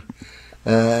road,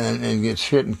 and gets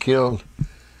hit and killed.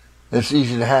 It's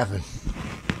easy to happen.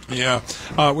 Yeah,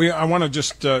 I want to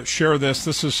just share this.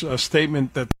 This is a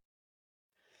statement that.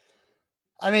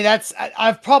 I mean,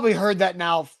 I've probably heard that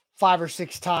now 5 or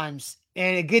 6 times,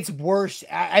 and it gets worse.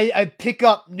 I pick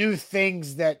up new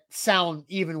things that sound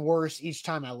even worse each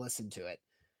time I listen to it.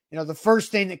 You know, the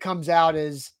first thing that comes out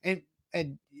is, and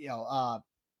you know,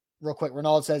 real quick,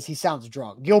 Ronald says he sounds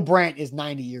drunk. Gil Brandt is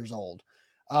 90 years old.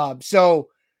 So,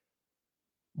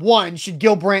 one, should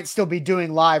Gil Brandt still be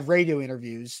doing live radio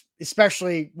interviews,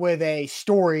 especially with a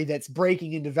story that's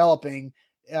breaking and developing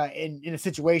in a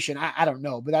situation? I don't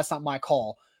know, but that's not my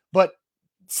call. But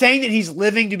saying that he's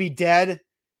living to be dead,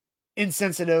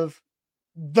 insensitive.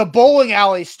 The bowling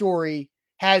alley story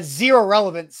has zero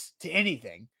relevance to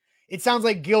anything. It sounds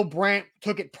like Gil Brandt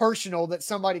took it personal that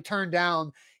somebody turned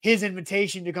down his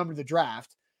invitation to come to the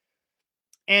draft.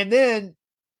 And then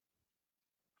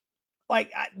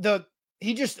like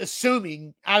he just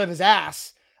assuming out of his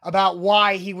ass about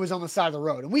why he was on the side of the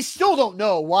road. And we still don't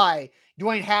know why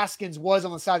Dwayne Haskins was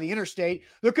on the side of the interstate.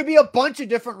 There could be a bunch of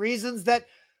different reasons that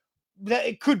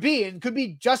it could be and could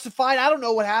be justified. I don't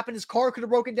know what happened. His car could have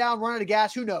broken down, run out of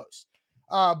gas. Who knows?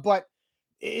 But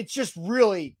it's just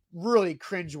really, really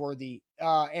cringeworthy.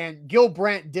 And Gil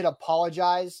Brandt did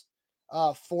apologize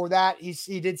for that.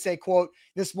 He did say, quote,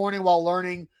 "This morning while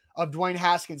learning of Dwayne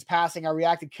Haskins' passing, I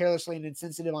reacted carelessly and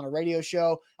insensitive on a radio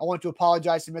show. I want to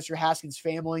apologize to Mr. Haskins'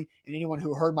 family and anyone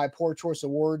who heard my poor choice of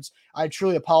words. I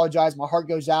truly apologize. My heart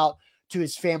goes out to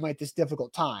his family at this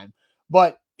difficult time."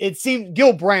 But it seems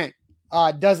Gil Brandt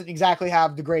doesn't exactly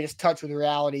have the greatest touch with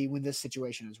reality with this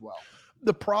situation as well.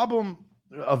 The problem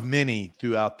of many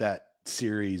throughout that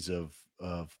series of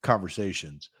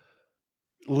conversations,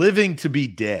 living to be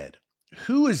dead.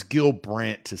 Who is Gil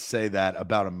Brandt to say that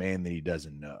about a man that he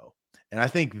doesn't know? And I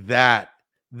think that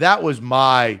was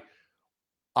my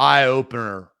eye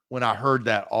opener when I heard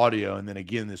that audio. And then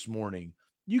again this morning,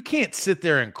 you can't sit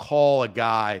there and call a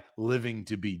guy living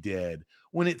to be dead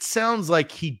when it sounds like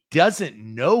he doesn't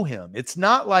know him. It's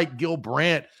not like Gil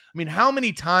Brandt. I mean, how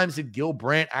many times did Gil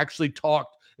Brandt actually talk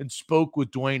and spoke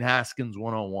with Dwayne Haskins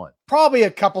one-on-one? Probably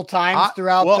a couple times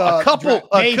throughout a couple,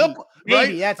 maybe,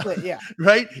 right? That's it. Yeah.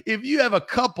 Right. If you have a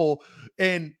couple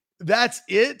and that's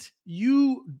it,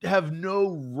 you have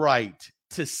no right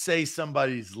to say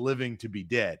somebody's living to be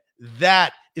dead.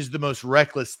 That is the most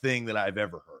reckless thing that I've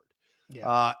ever heard.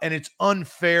 Yeah. And it's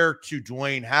unfair to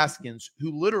Dwayne Haskins,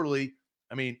 who literally,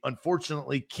 I mean,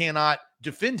 unfortunately cannot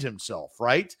defend himself,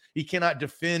 right? He cannot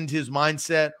defend his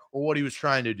mindset or what he was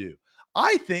trying to do.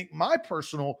 I think, my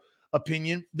personal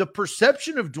opinion, the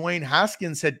perception of Dwayne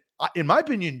Haskins had, in my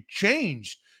opinion,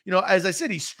 changed. You know, as I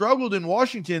said, he struggled in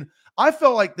Washington. I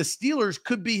felt like the Steelers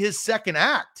could be his second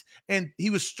act, and he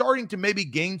was starting to maybe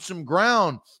gain some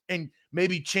ground and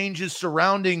maybe change his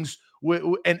surroundings,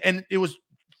 and it was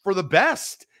for the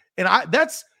best. And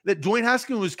that Dwayne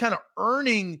Haskins was kind of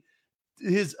earning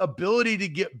his ability to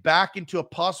get back into a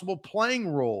possible playing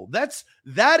role.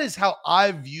 That is how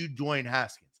I viewed Dwayne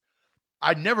Haskins.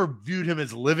 I never viewed him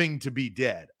as living to be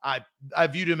dead. I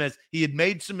viewed him as he had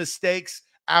made some mistakes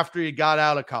after he got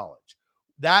out of college.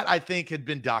 That, I think, had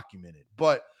been documented.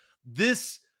 But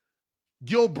this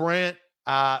Gil Brandt,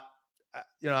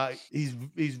 you know,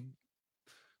 he's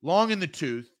long in the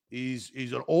tooth. He's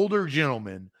an older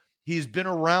gentleman. He's been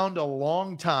around a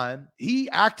long time.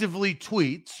 He actively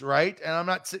tweets, right? And I'm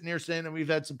not sitting here saying that we've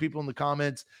had some people in the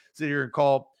comments sit here and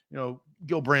call, you know,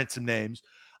 Gil Brandt some names.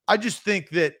 I just think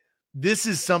that this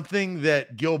is something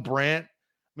that Gil Brandt,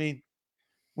 I mean,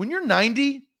 when you're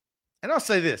 90, and I'll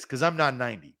say this because I'm not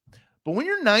 90, but when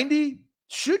you're 90,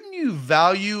 shouldn't you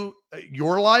value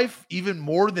your life even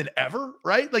more than ever,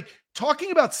 right? Like,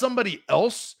 talking about somebody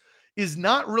else is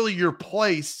not really your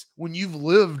place when you've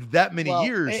lived that many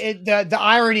years. The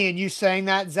irony in you saying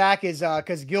that, Zach, is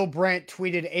because Gil Brandt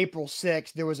tweeted April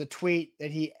 6th. There was a tweet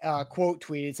that he quote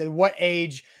tweeted, said, "What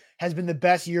age has been the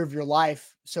best year of your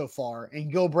life so far?"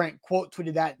 And Gil Brandt quote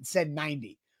tweeted that and said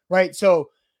 90, right? So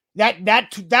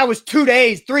That was 3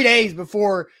 days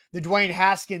before the Dwayne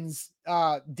Haskins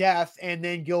death, and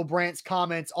then Gil Brandt's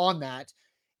comments on that.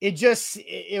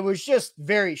 It was just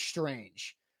very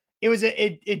strange.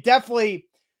 It definitely,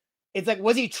 it's like,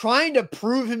 was he trying to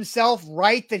prove himself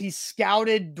right that he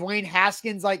scouted Dwayne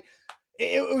Haskins? Like,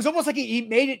 it was almost like he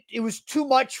made it was too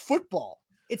much football.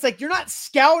 It's like, you're not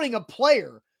scouting a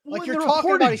player. Like, you're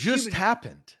talking about just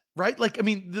happened. Right? Like, I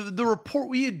mean, the report,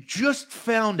 we had just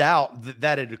found out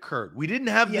that it occurred. We didn't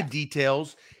have the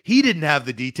details. He didn't have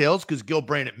the details because Gil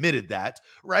Brandt admitted that,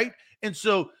 right? And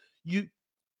so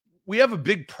we have a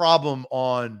big problem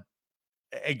on,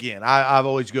 again, I've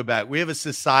always go back. We have a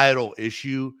societal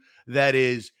issue that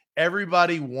is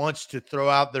everybody wants to throw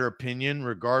out their opinion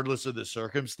regardless of the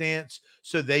circumstance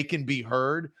so they can be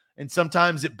heard. And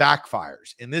sometimes it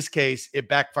backfires. In this case, it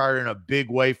backfired in a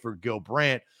big way for Gil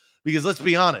Brandt. Because let's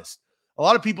be honest, a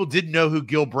lot of people didn't know who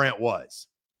Gil Brandt was.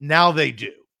 Now they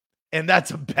do. And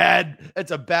that's a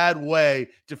bad way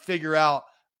to figure out,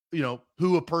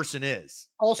 who a person is.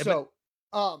 Also,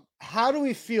 how do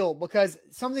we feel? Because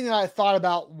something that I thought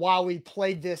about while we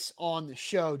played this on the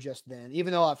show just then,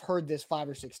 even though I've heard this 5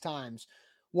 or 6 times,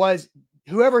 was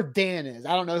whoever Dan is.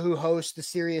 I don't know who hosts the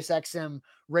Sirius XM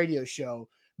radio show,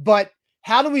 but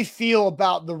how do we feel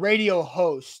about the radio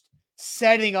host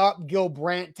setting up Gil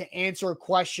Brandt to answer a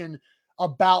question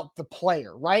about the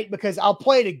player, right? Because I'll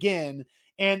play it again.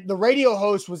 And the radio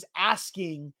host was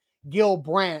asking Gil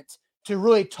Brandt to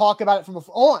really talk about it from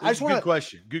I just want Good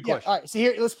question. All right. So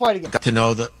here, let's play it again. Got to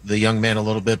know the young man a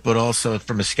little bit, but also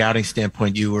from a scouting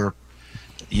standpoint, you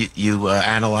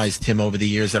analyzed him over the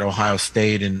years at Ohio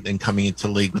State and coming into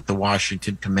the league with the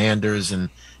Washington Commanders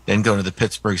and then going to the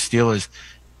Pittsburgh Steelers.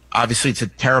 Obviously, it's a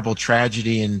terrible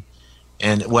tragedy, and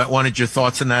what wanted your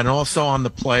thoughts on that, and also on the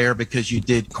player, because you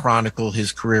did chronicle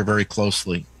his career very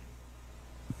closely.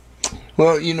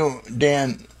 Well,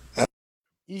 Dan,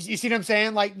 you see what I'm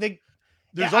saying? Like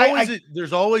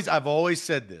I've always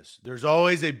said this. There's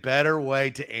always a better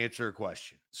way to answer a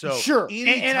question. So sure,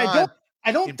 and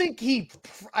I think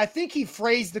he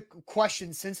phrased the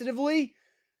question sensitively,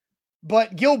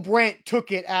 but Gil Brandt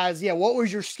took it as, what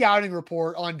was your scouting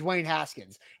report on Dwayne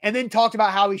Haskins? And then talked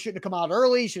about how he shouldn't have come out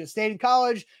early, he should have stayed in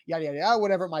college, yada, yada, yada,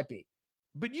 whatever it might be.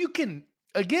 But you can,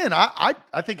 again, I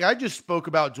think I just spoke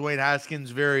about Dwayne Haskins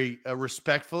very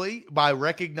respectfully by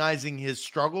recognizing his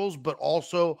struggles, but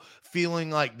also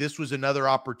feeling like this was another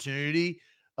opportunity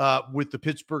with the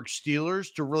Pittsburgh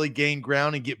Steelers to really gain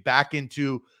ground and get back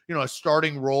into, a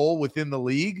starting role within the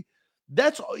league.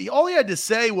 That's all he had to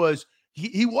say was,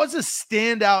 he was a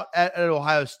standout at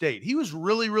Ohio State. He was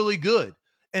really, really good.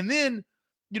 And then,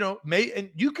 and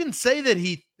you can say that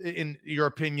in your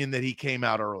opinion, that he came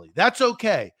out early. That's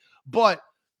okay. But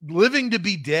living to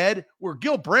be dead, where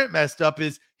Gil Brandt messed up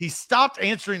is he stopped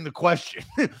answering the question.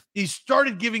 He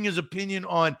started giving his opinion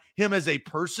on him as a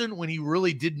person when he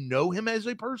really didn't know him as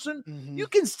a person. Mm-hmm. You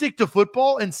can stick to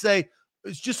football and say,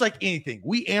 it's just like anything.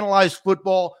 We analyze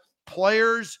football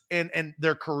players and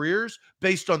their careers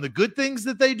based on the good things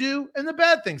that they do and the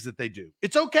bad things that they do.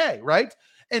 It's okay, right?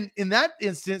 And in that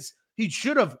instance, he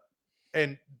should have,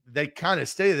 and they kind of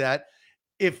stated that,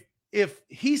 if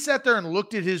he sat there and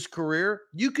looked at his career,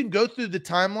 you can go through the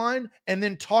timeline and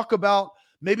then talk about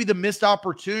maybe the missed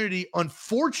opportunity,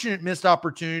 unfortunate missed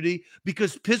opportunity,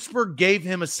 because Pittsburgh gave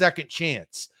him a second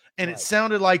chance. And It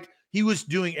sounded like he was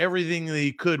doing everything that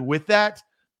he could with that.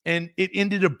 And it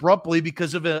ended abruptly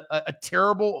because of a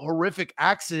terrible, horrific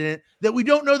accident that we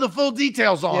don't know the full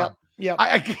details on. Yeah.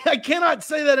 I cannot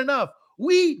say that enough.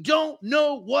 We don't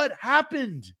know what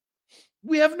happened.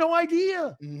 We have no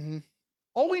idea. Mm-hmm.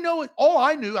 All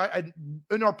I knew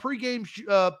in our pregame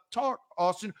talk,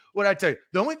 Austin, what I tell you,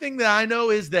 the only thing that I know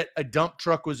is that a dump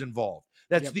truck was involved.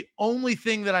 That's the only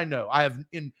thing that I know. I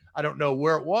don't know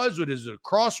where it was. Was it a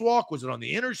crosswalk? Was it on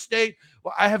the interstate?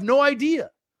 Well, I have no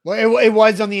idea. Well, it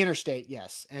was on the interstate,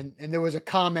 yes, and there was a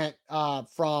comment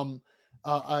from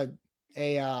a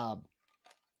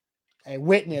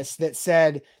witness that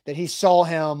said that he saw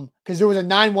him because there was a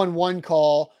 911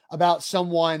 call about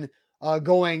someone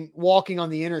walking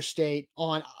on the interstate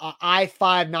on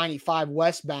I-595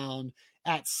 westbound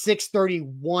at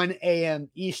 6:31 a.m.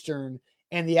 Eastern,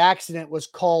 and the accident was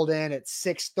called in at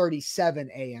 6:37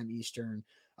 a.m. Eastern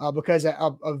because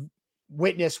a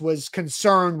witness was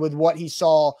concerned with what he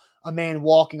saw a man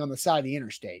walking on the side of the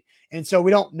interstate. And so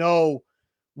we don't know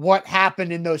what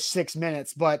happened in those 6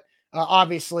 minutes, but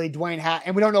obviously Dwayne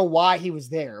and we don't know why he was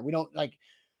there. We don't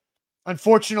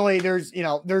unfortunately there's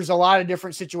a lot of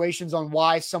different situations on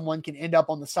why someone can end up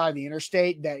on the side of the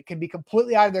interstate that can be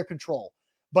completely out of their control.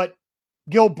 But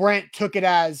Gil Brandt took it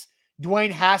as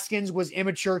Dwayne Haskins was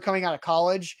immature coming out of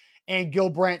college, and Gil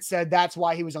Brandt said that's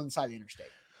why he was on the side of the interstate.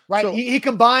 Right? So- He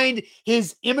combined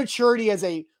his immaturity as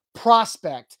a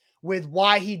prospect with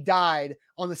why he died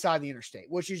on the side of the interstate,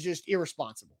 which is just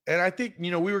irresponsible. And I think, we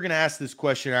were going to ask this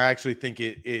question. I actually think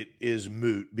it is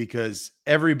moot because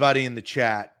everybody in the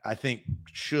chat, I think,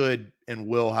 should and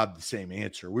will have the same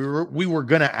answer. We were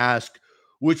going to ask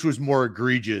which was more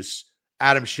egregious,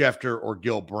 Adam Schefter or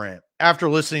Gil Brandt. After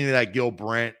listening to that Gil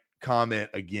Brandt comment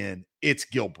again, it's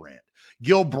Gil Brandt.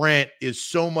 Gil Brandt is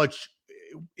so much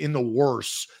in the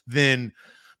worse than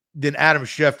Adam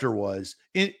Schefter was.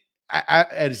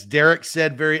 As Derek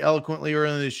said very eloquently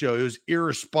earlier in the show, it was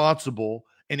irresponsible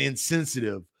and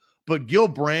insensitive. But Gil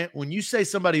Brandt, when you say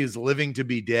somebody is living to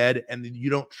be dead and you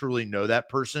don't truly know that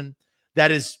person, that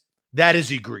is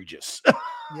egregious.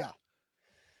 Yeah,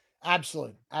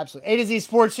 absolutely. A to Z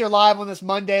Sports here live on this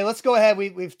Monday. Let's go ahead.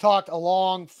 We've talked a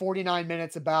long 49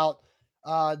 minutes about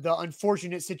the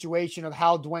unfortunate situation of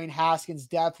how Dwayne Haskins'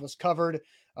 death was covered.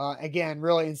 Again,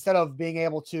 really, instead of being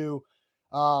able to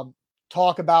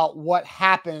talk about what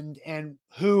happened and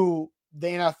who the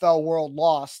NFL world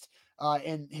lost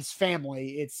in his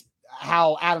family, it's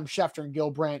how Adam Schefter and Gil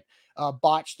Brandt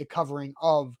botched the covering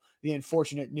of the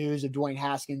unfortunate news of Dwayne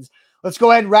Haskins. Let's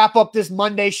go ahead and wrap up this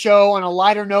Monday show on a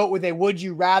lighter note with a Would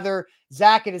You Rather.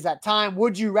 Zach, it is that time.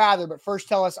 Would you rather? But first,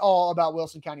 tell us all about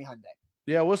Wilson County Hyundai.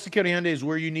 Yeah, Wilson County Hyundai is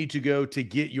where you need to go to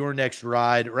get your next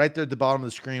ride. Right there at the bottom of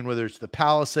the screen, whether it's the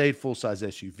Palisade full-size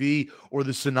SUV or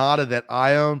the Sonata that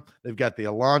I own. They've got the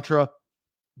Elantra,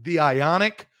 the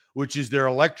Ioniq, which is their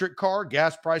electric car.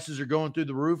 Gas prices are going through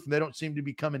the roof, and they don't seem to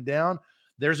be coming down.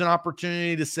 There's an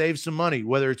opportunity to save some money,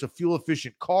 whether it's a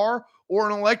fuel-efficient car or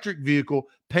an electric vehicle.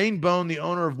 Payne Bone, the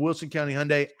owner of Wilson County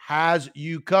Hyundai, has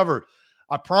you covered.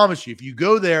 I promise you, if you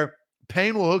go there,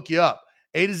 Payne will hook you up.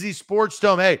 A to Z Sports,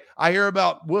 tell them, hey, I hear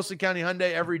about Wilson County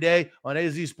Hyundai every day on A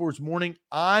to Z Sports Morning.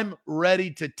 I'm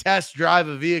ready to test drive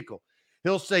a vehicle.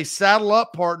 He'll say, saddle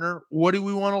up, partner. What do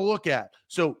we want to look at?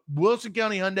 So Wilson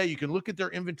County Hyundai, you can look at their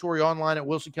inventory online at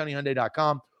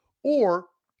wilsoncountyhyundai.com, or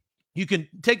you can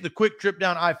take the quick trip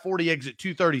down I-40 exit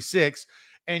 236,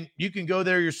 and you can go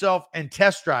there yourself and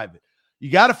test drive it.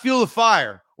 You got to feel the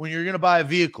fire when you're going to buy a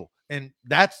vehicle, and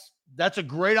that's a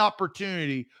great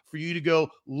opportunity for you to go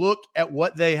look at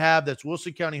what they have. That's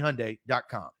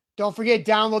wilsoncountyhyundai.com. Don't forget,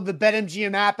 download the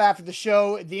BetMGM app after the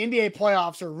show. The NBA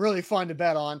playoffs are really fun to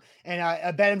bet on, and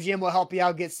BetMGM will help you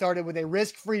out get started with a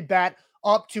risk-free bet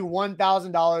up to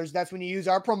 $1,000. That's when you use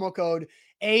our promo code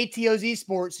ATOZ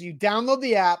Sports. So you download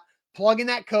the app, plug in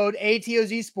that code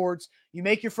ATOZ Sports. You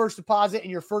make your first deposit,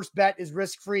 and your first bet is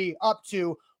risk-free up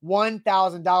to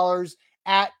 $1,000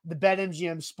 at the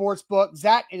BetMGM Sportsbook.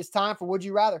 Zach, it is time for Would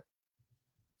You Rather.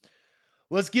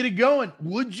 Let's get it going.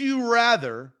 Would you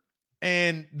rather?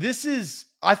 And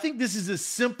I think this is a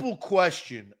simple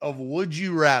question of would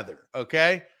you rather,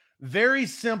 okay? Very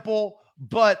simple,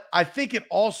 but I think it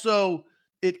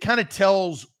kind of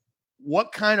tells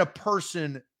what kind of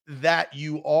person that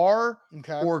you are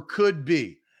or could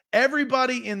be.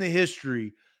 Everybody in the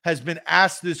history has been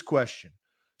asked this question.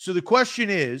 So the question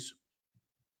is,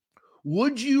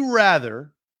 would you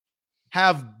rather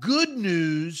have good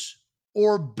news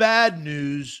or bad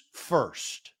news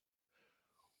first?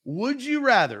 Would you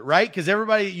rather, right? Because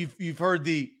everybody, you've heard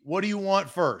what do you want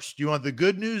first? Do you want the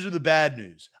good news or the bad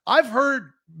news? I've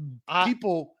heard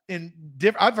people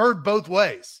I've heard both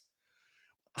ways.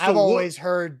 I've always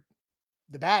heard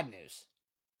the bad news.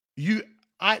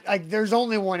 There's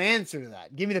only one answer to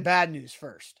that. Give me the bad news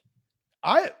first.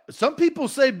 Some people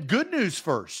say good news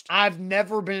first. I've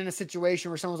never been in a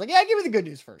situation where someone's like, yeah, give me the good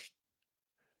news first.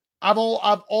 I've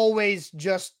always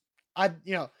just,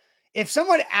 if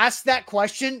someone asks that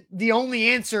question, the only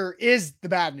answer is the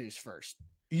bad news first.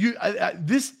 If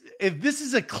this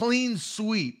is a clean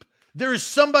sweep, there is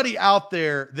somebody out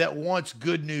there that wants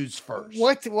good news first.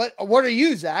 What are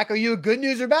you, Zach? Are you a good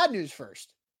news or bad news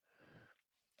first?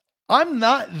 I'm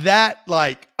not that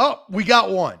we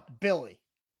got one.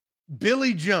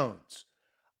 Billy Jones.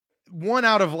 1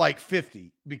 out of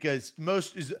 50, because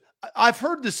I've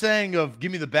heard the saying of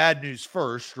give me the bad news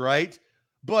first, right?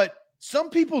 But some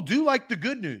people do like the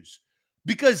good news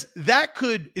because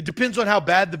it depends on how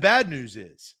bad the bad news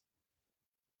is.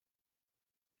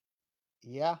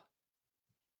 Yeah.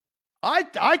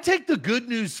 I take the good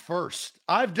news first.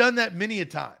 I've done that many a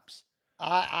times.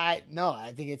 I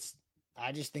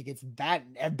just think it's bad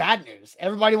news.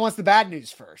 Everybody wants the bad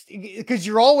news first because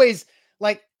you're always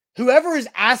whoever is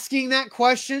asking that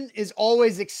question is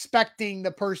always expecting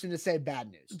the person to say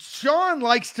bad news. Sean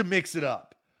likes to mix it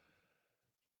up.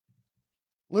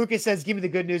 Lucas says, give me the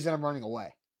good news and I'm running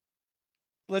away.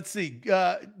 Let's see.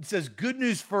 It says good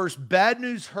news first. Bad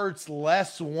news hurts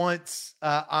less once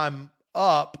I'm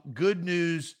up. Good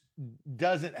news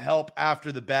doesn't help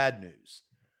after the bad news.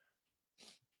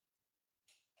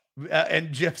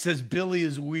 And Jeff says Billy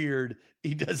is weird.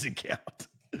 He doesn't count.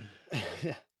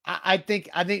 I think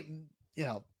you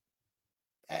know.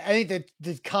 I think that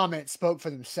the comments spoke for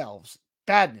themselves.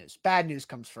 Bad news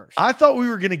comes first. I thought we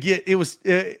were going to get it was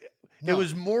No. it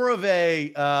was more of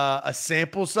a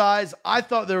sample size. I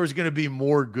thought there was going to be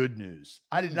more good news.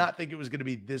 I did not think it was going to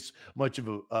be this much of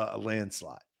a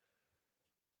landslide.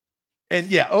 And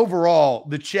yeah, overall,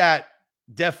 the chat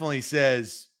definitely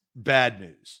says bad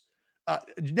news.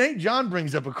 Nate John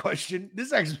brings up a question.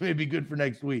 This actually may be good for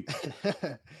next week.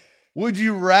 Would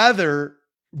you rather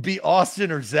be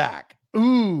Austin or Zach?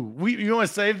 Ooh, you want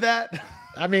to save that?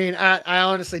 I mean, I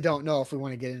honestly don't know if we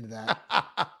want to get into that.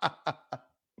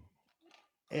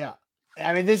 Yeah.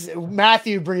 I mean, this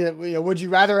Matthew brings it. Would you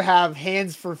rather have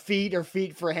hands for feet or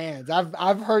feet for hands?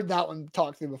 I've heard that one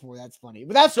talked through before. That's funny,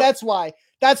 but that's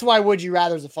why Would You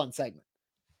Rather is a fun segment.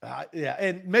 Yeah,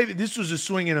 and maybe this was a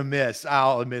swing and a miss.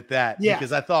 I'll admit that. Yeah.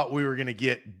 Because I thought we were going to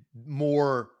get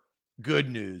more good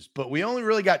news, but we only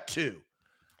really got 2.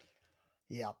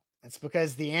 Yeah. It's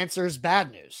because the answer is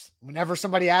bad news. Whenever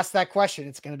somebody asks that question,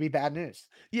 it's going to be bad news.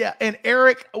 Yeah, and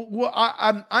Eric, well,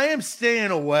 I am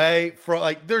staying away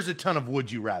from there's a ton of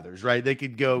would you rather's, right? They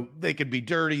could be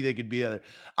dirty, they could be other.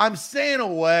 I'm staying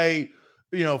away,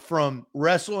 from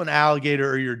wrestle an alligator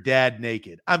or your dad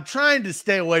naked. I'm trying to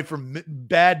stay away from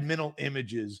bad mental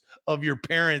images of your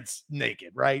parents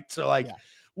naked, right? So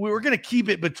we were going to keep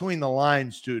it between the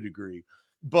lines to a degree,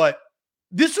 but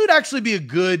this would actually be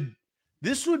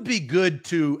This would be good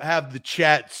to have the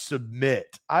chat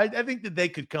submit. I think that they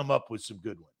could come up with some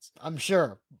good ones. I'm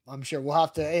sure. We'll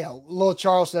have to. Little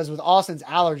Charles says with Austin's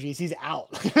allergies, he's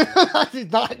out.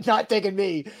 He's not taking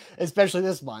me, especially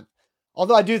this month.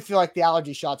 Although I do feel like the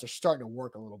allergy shots are starting to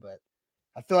work a little bit.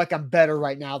 I feel like I'm better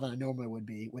right now than I normally would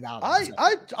be without them.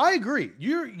 I agree.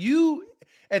 You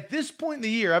at this point in the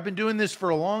year, I've been doing this for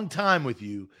a long time with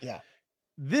you. Yeah.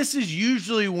 This is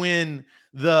usually when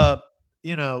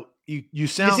you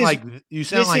sound like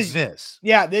this.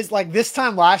 Yeah, this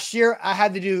time last year, I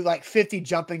had to do 50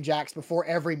 jumping jacks before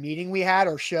every meeting we had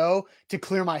or show to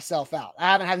clear myself out.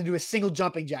 I haven't had to do a single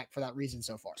jumping jack for that reason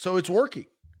so far. So it's working.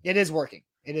 It is working.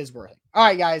 All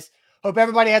right, guys. Hope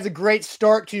everybody has a great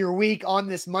start to your week on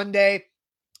this Monday.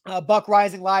 Buck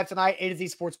Rising live tonight, A to Z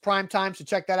Sports Primetime. So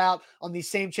check that out on these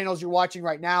same channels you're watching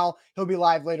right now. He'll be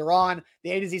live later on.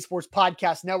 The A to Z Sports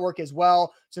Podcast Network as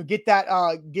well. So get that,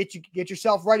 get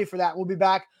yourself ready for that. We'll be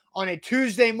back on a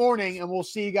Tuesday morning, and we'll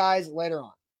see you guys later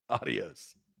on.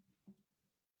 Adios.